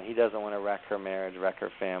Sam, that he doesn't want to wreck her marriage, wreck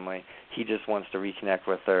her family. He just wants to reconnect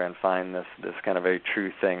with her and find this kind of very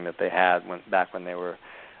true thing that they had back when they were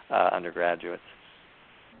undergraduates.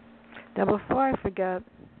 Now, before I forget,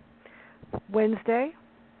 Wednesday,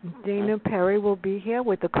 Dana Perry will be here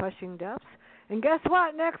with the Crushing Depths. And guess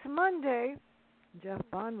what? Next Monday, Jeff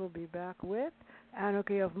Bond will be back with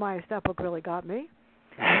Anarchy of Mice. That book really got me.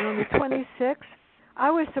 And on the 26th, I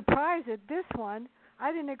was surprised at this one.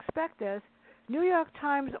 I didn't expect this. New York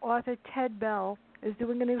Times author Ted Bell is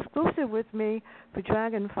doing an exclusive with me for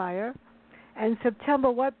Dragonfire. And September,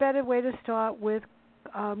 what better way to start with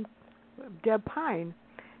Deb Pine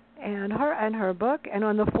and her book. And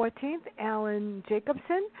on the 14th, Alan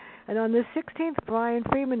Jacobson. And on the 16th, Brian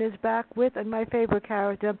Freeman is back with, and my favorite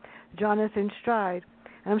character, Jonathan Stride.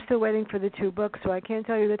 And I'm still waiting for the 2 books, so I can't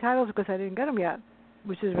tell you the titles because I didn't get them yet,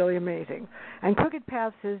 which is really amazing. And Crooked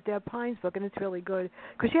Paths is Deb Pine's book, and it's really good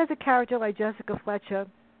because she has a character like Jessica Fletcher,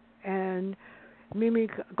 and Mimi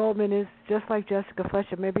Goldman is just like Jessica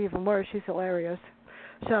Fletcher, maybe even worse. She's hilarious.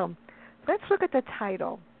 So let's look at the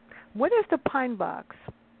title. What is the Pine Box?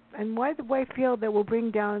 And why do I feel that will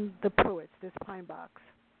bring down the Pruitts, this Pine Box?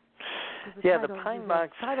 The Pine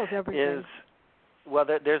Box is, well,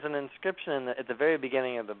 there's an inscription at the very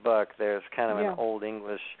beginning of the book. There's kind of an Old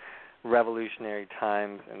English Revolutionary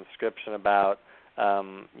Times inscription about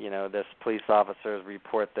This police officer's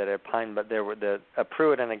report that a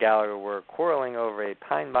Pruitt and a Gallagher were quarreling over a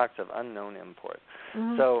pine box of unknown import.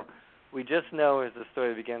 Mm-hmm. So we just know as the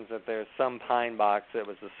story begins that there's some pine box that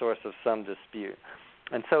was the source of some dispute.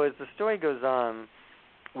 And so as the story goes on,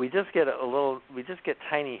 we just get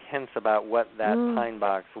tiny hints about what that pine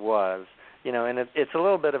box was. And it's a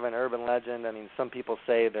little bit of an urban legend. I mean, some people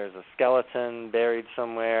say there's a skeleton buried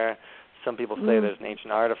somewhere. Some people say there's an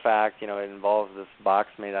ancient artifact. It involves this box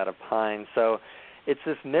made out of pine. So it's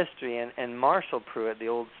this mystery. And Marshall Pruitt, the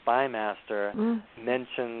old spy master,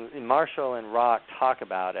 mentions, Marshall and Rock talk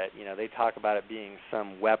about it. They talk about it being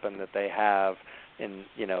some weapon that they have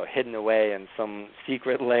hidden away in some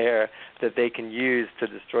secret lair that they can use to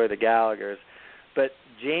destroy the Gallaghers. But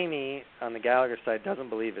Jamie, on the Gallagher side, doesn't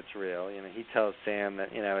believe it's real. He tells Sam that,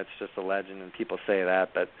 it's just a legend and people say that,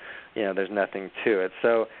 but, there's nothing to it.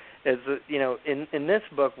 So, in this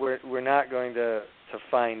book, we're not going to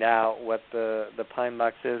find out what the pine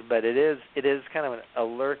box is, but it is kind of a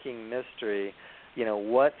lurking mystery.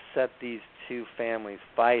 What set these two families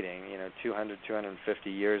fighting?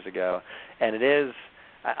 250 years ago, and it is.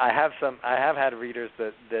 I have had readers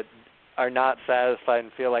that are not satisfied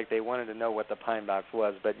and feel like they wanted to know what the pine box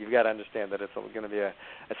was, but you've got to understand that it's going to be a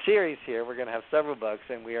series here. We're going to have several books,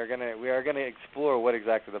 and we are going to explore what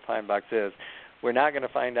exactly the pine box is. We're not going to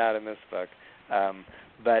find out in this book,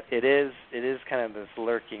 but it is kind of this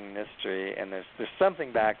lurking mystery, and there's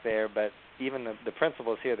something back there, but even the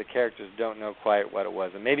principals here, the characters, don't know quite what it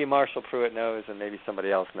was. And maybe Marshall Pruitt knows, and maybe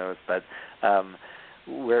somebody else knows, but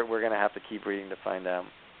we're going to have to keep reading to find out.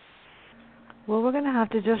 Well, we're going to have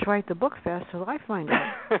to just write the book fast till I find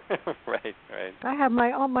out. Right. I have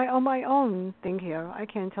my own thing here. I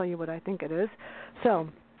can't tell you what I think it is. So,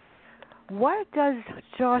 what does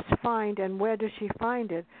Joss find, and where does she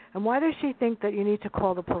find it, and why does she think that you need to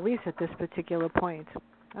call the police at this particular point?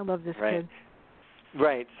 I love this kid.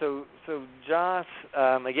 Right. So Joss,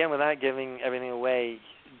 again, without giving everything away,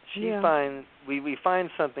 we find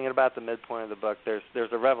something at about the midpoint of the book.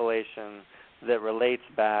 There's a revelation that relates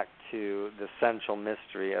back to the central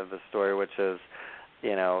mystery of the story, which is,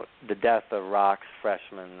 the death of Rock's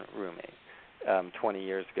freshman roommate 20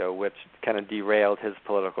 years ago, which kind of derailed his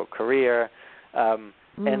political career.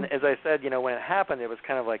 And as I said, when it happened, it was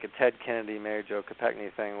kind of like a Ted Kennedy, Mary Jo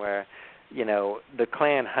Kopechne thing where, the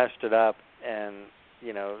Klan hushed it up and,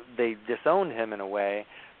 they disowned him in a way,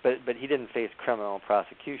 but he didn't face criminal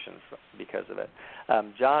prosecution because of it.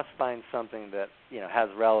 Joss finds something that, has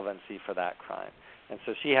relevancy for that crime. And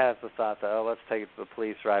so she has the thought that, let's take it to the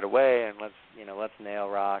police right away and let's nail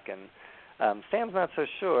Rock. And Sam's not so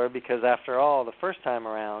sure because, after all, the first time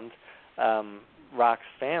around, Rock's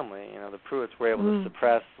family, the Pruitts, were able to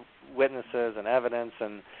suppress witnesses and evidence,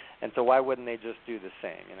 and so why wouldn't they just do the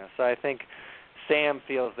same? So I think Sam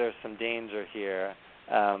feels there's some danger here,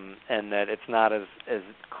 and that it's not as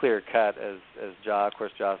clear cut as Joss. Of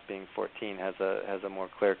course, Joss, being 14, has a more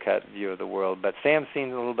clear cut view of the world, but Sam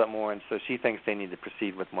seems a little bit more, and so she thinks they need to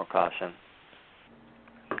proceed with more caution.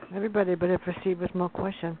 Everybody better proceed with more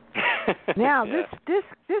caution. Now,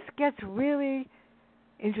 this gets really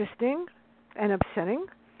interesting and upsetting.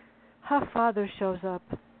 Her father shows up.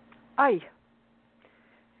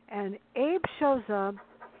 And Abe shows up.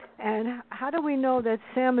 And how do we know that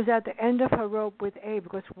Sam is at the end of her rope with Abe?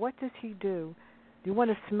 Because what does he do? Do you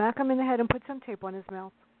want to smack him in the head and put some tape on his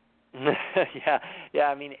mouth? Yeah.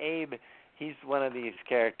 I mean, Abe, he's one of these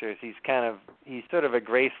characters. He's sort of a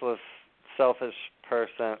graceless, selfish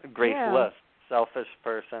person. Selfish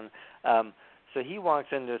person. So he walks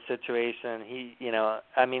into a situation.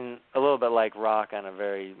 A little bit like Rock on a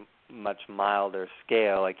very much milder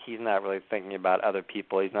scale. Like, he's not really thinking about other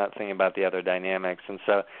people. He's not thinking about the other dynamics, and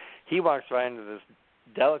so he walks right into this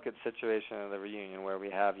delicate situation of the reunion where we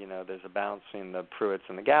have, there's a balance between the Pruitts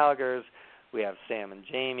and the Gallaghers. We have Sam and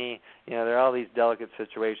Jamie. There are all these delicate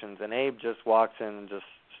situations, and Abe just walks in and just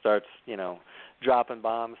starts, dropping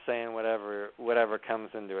bombs, saying whatever comes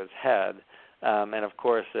into his head. And of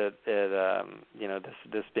course, this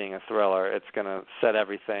being a thriller, it's going to set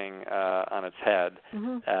everything on its head,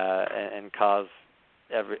 and cause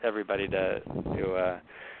everybody to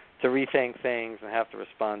rethink things and have to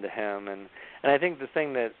respond to him. And I think the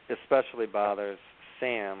thing that especially bothers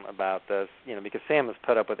Sam about this, because Sam has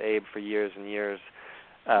put up with Abe for years and years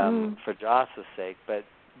for Joss's sake, but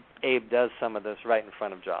Abe does some of this right in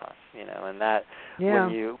front of Joss, and that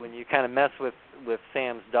when you kind of mess with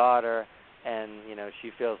Sam's daughter, and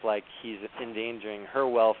she feels like he's endangering her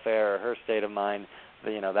welfare or her state of mind,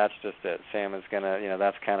 that's just it. Sam is gonna,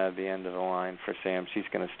 that's kind of the end of the line for Sam. She's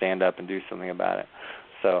gonna stand up and do something about it.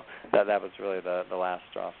 So that was really the last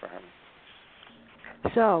straw for her.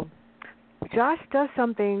 So, Josh does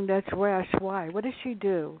something that's rash. Why? What does she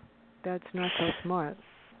do that's not so smart?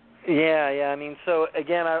 Yeah. I mean, so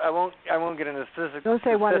again, I won't get into specifics. Don't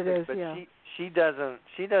say what it is. But yeah. She does.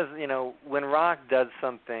 You know, when Rock does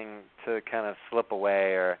something to kind of slip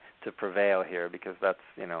away or to prevail here, because that's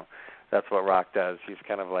what Rock does. She's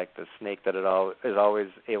kind of like the snake that is always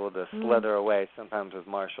able to slither away, sometimes with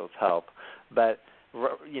Marshall's help. But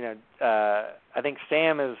I think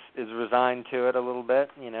Sam is resigned to it a little bit.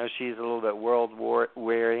 You know, she's a little bit world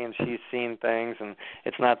weary, and she's seen things, and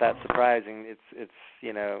it's not that surprising. It's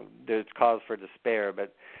there's cause for despair,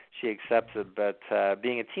 but she accepts it. But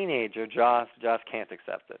being a teenager, Joss can't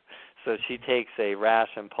accept it. So she takes a rash,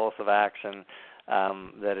 impulsive action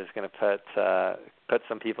that is going to put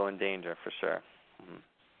some people in danger for sure.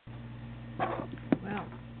 Mm-hmm. Well,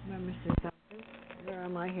 let me see something. Where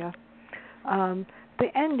am I here?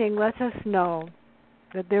 The ending lets us know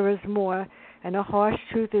that there is more, and a harsh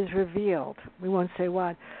truth is revealed. We won't say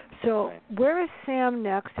what. So right. Where is Sam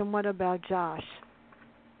next, and what about Josh?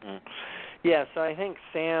 Yeah, so I think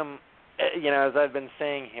Sam, as I've been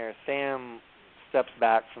saying here, Sam steps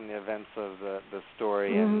back from the events of the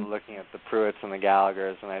story and looking at the Pruitts and the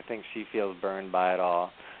Gallaghers, and I think she feels burned by it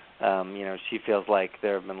all. She feels like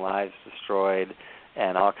there have been lives destroyed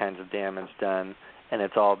and all kinds of damage done, and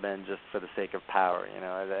it's all been just for the sake of power.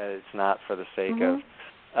 It's not for the sake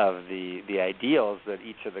of the ideals that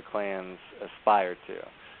each of the clans aspire to.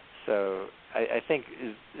 So I think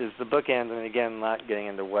as the book ends, and again, not getting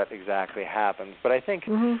into what exactly happens, but I think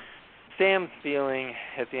Sam's feeling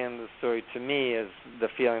at the end of the story, to me, is the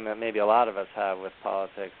feeling that maybe a lot of us have with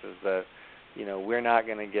politics, is that we're not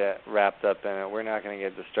going to get wrapped up in it. We're not going to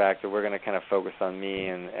get distracted. We're going to kind of focus on me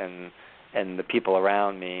and the people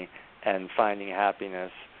around me and finding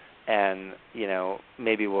happiness. And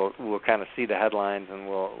maybe we'll kind of see the headlines and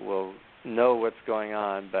we'll know what's going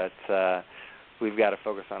on, but we've got to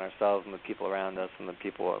focus on ourselves and the people around us and the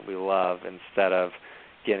people that we love, instead of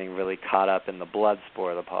getting really caught up in the blood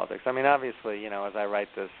sport of the politics. I mean, obviously, as I write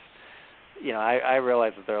this, I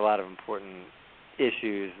realize that there are a lot of important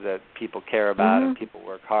issues that people care about and people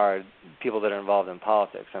work hard, people that are involved in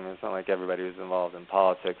politics. I mean, it's not like everybody who's involved in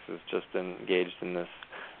politics is just engaged in this,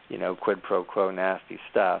 quid pro quo nasty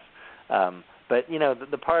stuff. But,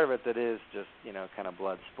 the part of it that is just, kind of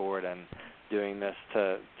blood sport and doing this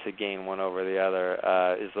to gain one over the other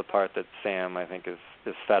is the part that Sam, I think, is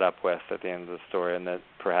fed up with at the end of the story, and that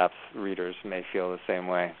perhaps readers may feel the same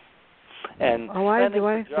way. And that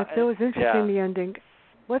was interesting, the ending.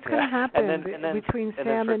 What's going to happen between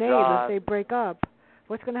Sam and Abe if they break up?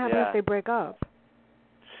 What's going to happen if they break up?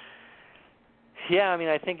 Yeah, I mean,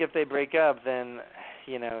 I think if they break up, then,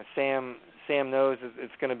 Sam knows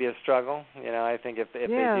it's going to be a struggle. I think if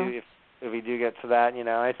we do get to that,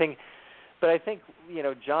 I think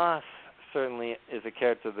Joss certainly is a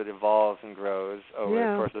character that evolves and grows over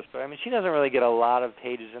the course of the story. I mean, she doesn't really get a lot of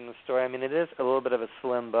pages in the story. I mean, it is a little bit of a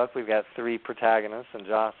slim book. We've got 3 protagonists, and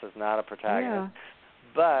Joss is not a protagonist.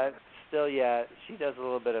 But still, she does a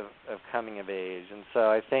little bit of coming of age. And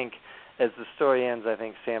so I think as the story ends, I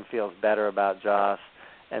think Sam feels better about Joss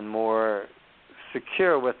and more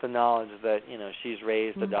secure with the knowledge that, she's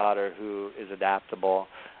raised a daughter who is adaptable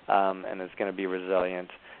and is going to be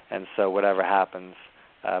resilient. And so whatever happens,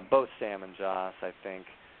 both Sam and Joss, I think,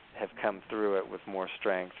 have come through it with more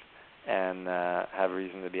strength and have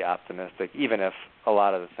reason to be optimistic, even if a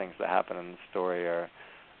lot of the things that happen in the story are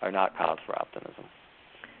not cause for optimism.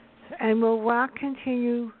 And will Rock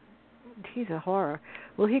continue? He's a horror.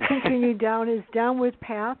 Will he continue down his downward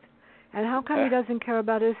path? And how come he doesn't care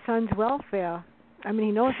about his son's welfare? I mean,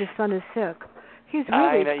 he knows his son is sick. He's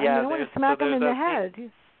really. I want to smack him in the head.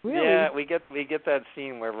 He's really. Yeah, we get that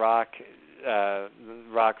scene where Rock's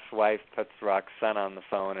wife puts Rock's son on the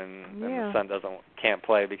phone, and the son can't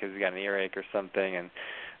play because he's got an earache or something, and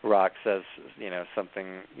Rock says,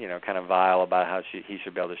 something, kind of vile about how he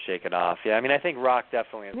should be able to shake it off. Yeah, I mean, I think Rock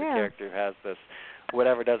definitely is the character who has this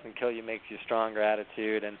whatever doesn't kill you makes you stronger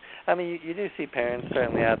attitude. And, I mean, you do see parents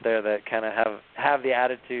certainly out there that kind of have the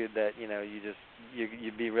attitude that,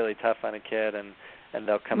 you'd be really tough on a kid and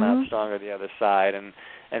they'll come out stronger the other side.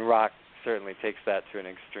 And Rock certainly takes that to an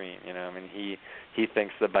extreme. I mean, he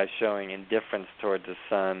thinks that by showing indifference towards his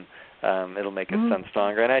son, it'll make his son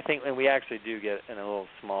stronger. And I think when we actually do get in a little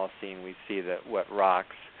small scene, we see that what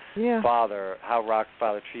Rock's father, how Rock's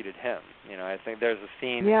father treated him. I think there's a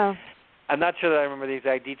scene. Yeah. I'm not sure that I remember the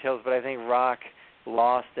exact details, but I think Rock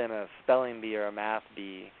lost in a spelling bee or a math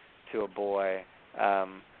bee to a boy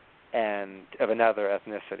and of another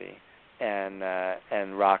ethnicity.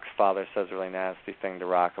 and Rock's father says a really nasty thing to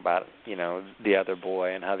Rock about, the other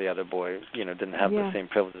boy and how the other boy, didn't have the same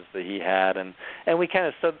privileges that he had, and we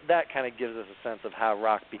so that kind of gives us a sense of how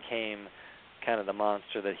Rock became kind of the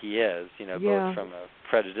monster that he is, both from a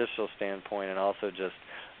prejudicial standpoint and also just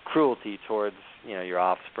cruelty towards, your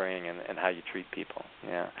offspring and how you treat people.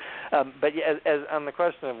 But as on the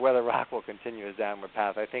question of whether Rock will continue his downward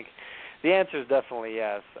path, I think the answer is definitely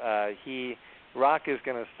yes. Rock is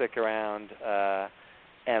going to stick around,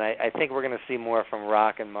 and I think we're going to see more from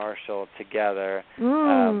Rock and Marshall together,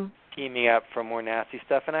 teaming up for more nasty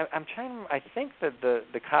stuff. And I'm trying. I think that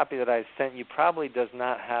the copy that I sent you probably does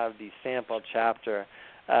not have the sample chapter.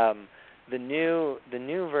 The new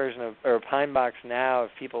version of Pinebox now,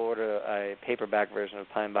 if people order a paperback version of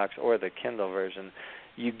Pinebox or the Kindle version,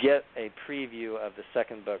 you get a preview of the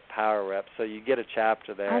second book, Power Rep. So you get a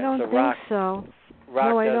chapter there. I don't think so.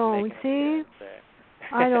 Rock no, I don't. See,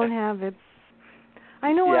 I don't have it.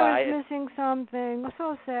 I knew I was missing something. I'm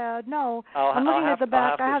so sad. No, I'm looking at the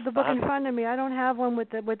back. I have the book in front of me. I don't have one with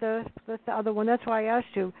the other one. That's why I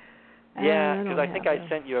asked you. Yeah, because I think I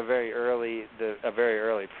sent you a very early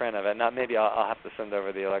print of it. Now maybe I'll have to send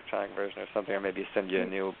over the electronic version or something, or maybe send you a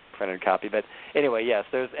new printed copy. But anyway, yes,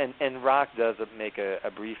 and Rock does make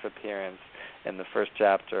a brief appearance in the first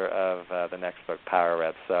chapter of the next book, Power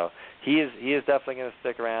Rep. So he is definitely going to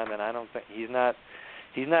stick around, and I don't think he's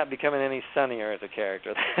not becoming any sunnier as a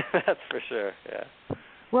character. That's for sure. Yeah.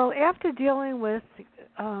 Well, after dealing with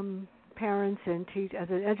parents and as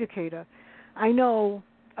an educator, I know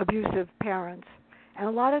abusive parents, and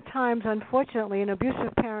a lot of times, unfortunately, an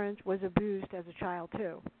abusive parent was abused as a child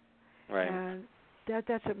too. Right. And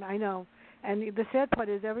that's what I know. And the sad part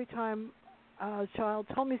is, every time a child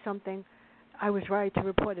told me something, I was right to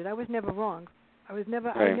report it. I was never wrong. I was never.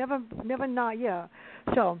 Right. I never not. Yeah.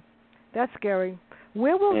 So that's scary.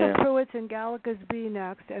 Where will the Pruitts and Gallaghers be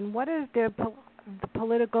next, and what is their the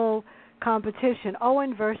political competition?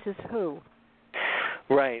 Owen versus who?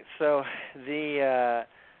 Right. So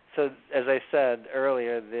so as I said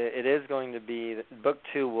earlier, it is going to be book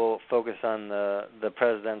 2 will focus on the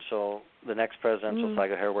next presidential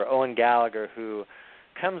cycle here, where Owen Gallagher, who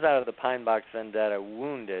comes out of the Pinebox Vendetta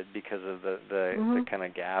wounded because of the kind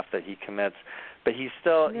of gaffe that he commits, but he's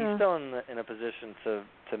still in a position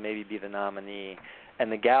to maybe be the nominee.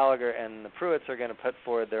 And the Gallagher and the Pruitts are going to put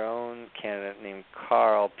forward their own candidate named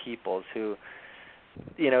Carl Peoples, who,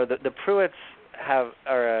 the Pruitts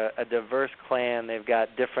are a diverse clan. They've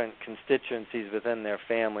got different constituencies within their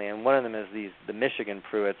family, and one of them is the Michigan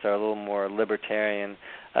Pruitts are a little more libertarian,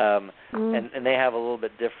 and they have a little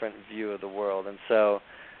bit different view of the world. And so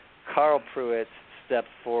Carl Pruitt steps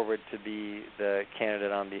forward to be the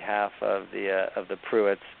candidate on behalf of the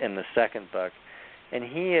Pruitts in the second book. And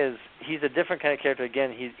he's a different kind of character.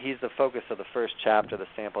 Again, he's the focus of the first chapter, the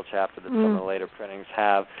sample chapter that some of the later printings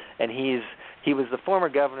have. And he was the former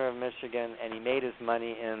governor of Michigan, and he made his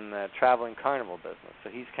money in the traveling carnival business. So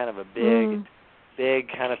he's kind of a big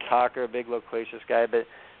kind of talker, big loquacious guy. But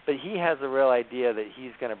he has a real idea that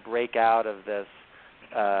he's going to break out of this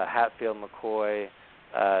Hatfield-McCoy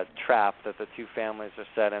trap that the two families are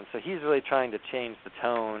set in. So he's really trying to change the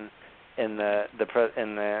tone in the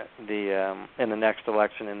next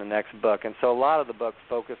election, in the next book. And so a lot of the book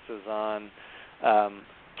focuses on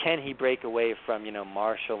can he break away from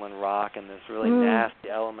Marshall and Rock and this really nasty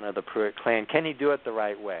element of the Pruitt clan? Can he do it the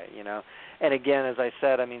right way? And again, as I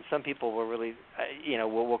said, I mean, some people will really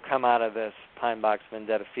will come out of this Pinebox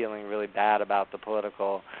Vendetta feeling really bad about the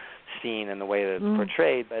political scene and the way that it's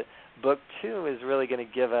portrayed. But book 2 is really going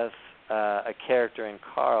to give us a character in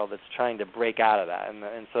Carl that's trying to break out of that,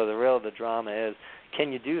 and so the drama is,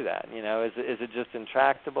 can you do that? Is it just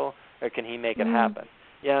intractable, or can he make it happen?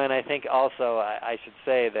 And I think also I should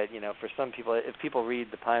say that for some people, if people read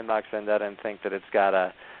the Pinebox Vendetta and think that it's got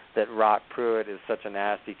that Rock Pruitt is such a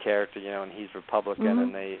nasty character, and he's Republican,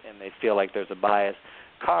 and they feel like there's a bias,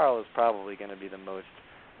 Carl is probably going to be the most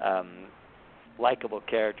likable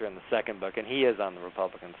character in the second book, and he is on the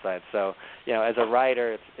Republican side. So, as a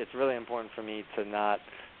writer, it's really important for me to not,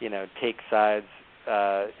 take sides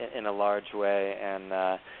in a large way,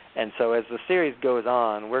 and so as the series goes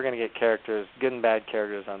on, we're going to get characters, good and bad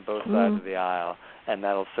characters, on both sides of the aisle, and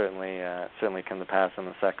that'll certainly come to pass in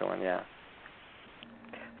the second one. Yeah.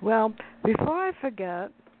 Well, before I forget,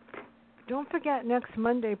 don't forget next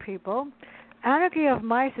Monday, people. Anarchy of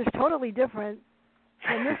Mice is totally different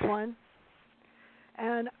from this one.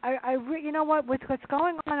 And you know what? With what's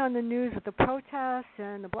going on the news with the protests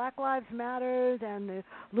and the Black Lives Matters and the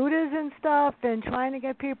looters and stuff and trying to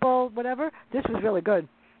get people, whatever, this was really good.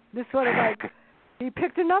 This sort of he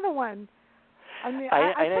picked another one. I mean,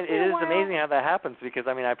 it is amazing how that happens because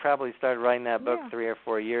I probably started writing that book 3 or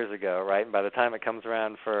 4 years ago, right? And by the time it comes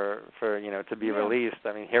around for to be released,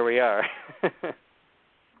 here we are.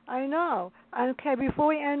 I know. Okay, before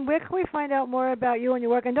we end, where can we find out more about you and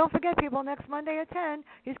your work? And don't forget, people, next Monday at 10,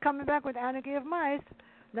 he's coming back with Anarchy of Mice.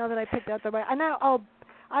 Now that I picked out the right, and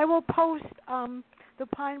I will post the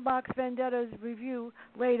Pinebox Vendetta's review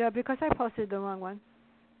later because I posted the wrong one.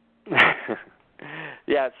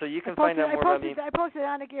 Yeah, so you can find out more about me. I posted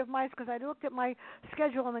Anarchy of Mice because I looked at my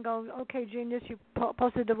schedule and I go, okay, genius, you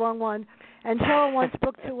posted the wrong one. And Cheryl wants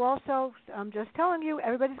book 2 also. I'm just telling you,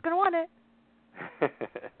 everybody's going to want it.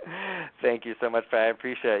 Thank you so much, Fran. I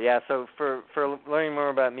appreciate it. Yeah, so for learning more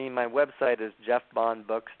about me, my website is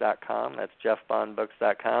jeffbondbooks.com. That's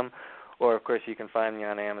jeffbondbooks.com. Or, of course, you can find me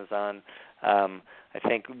on Amazon. I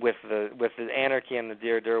think with the Anarchy and the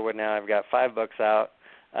Dear Durwood now, I've got 5 books out.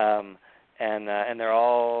 And they're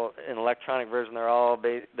all in electronic version. They're all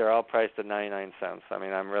priced at 99 cents.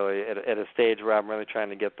 I'm really at a stage where I'm really trying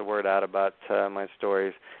to get the word out about my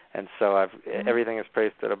stories, and so everything is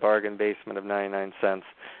priced at a bargain basement of 99 cents.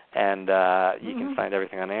 And you can find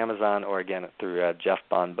everything on Amazon or again through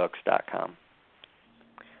jeffbondbooks.com.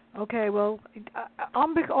 Okay, well,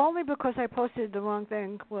 only because I posted the wrong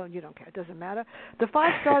thing. Well, you don't care. It doesn't matter. The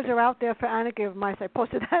 5 stars are out there for Anarchy of Mice. I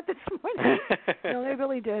posted that this morning. No, they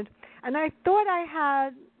really did. And I thought I had,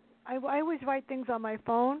 I always write things on my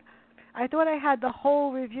phone. I thought I had the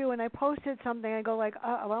whole review, and I posted something. I go like,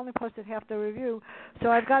 I only posted half the review. So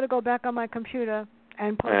I've got to go back on my computer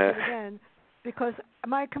and post it again because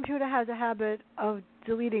my computer has a habit of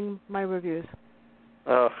deleting my reviews.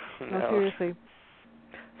 Oh, no. Seriously.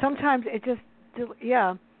 Sometimes it just,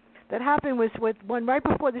 that happened with one right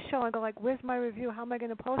before the show. I go like, "Where's my review? How am I going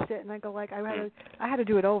to post it?" And I go like, I had to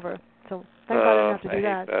do it over. So thank God I didn't have to do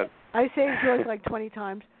that. I saved yours like 20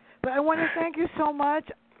 times. But I want to thank you so much.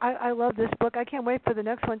 I love this book. I can't wait for the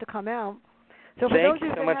next one to come out. So for those of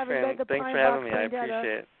you that haven't read the Thanks for having me. I appreciate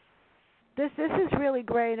it. This is really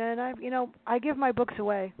great, and I give my books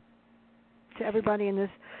away to everybody in this.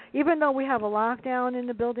 Even though we have a lockdown in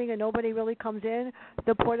the building and nobody really comes in,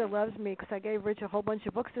 the porter loves me because I gave Rich a whole bunch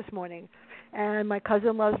of books this morning. And my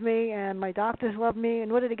cousin loves me, and my doctors love me.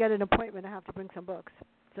 In order to get an appointment, I have to bring some books.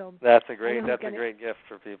 So that's a great gift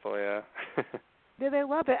for people, yeah. They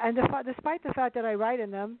love it. And despite the fact that I write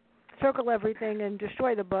in them, circle everything and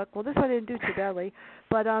destroy the book. Well, this one I didn't do too badly.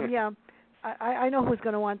 But, I know who's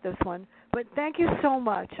going to want this one. But thank you so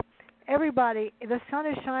much. Everybody, the sun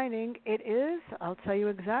is shining. It is. I'll tell you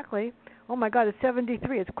exactly. Oh, my God, it's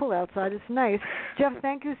 73. It's cool outside. It's nice. Jeff,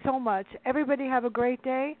 thank you so much. Everybody have a great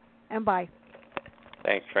day, and bye.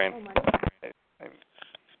 Thanks, Fran. Oh, my God.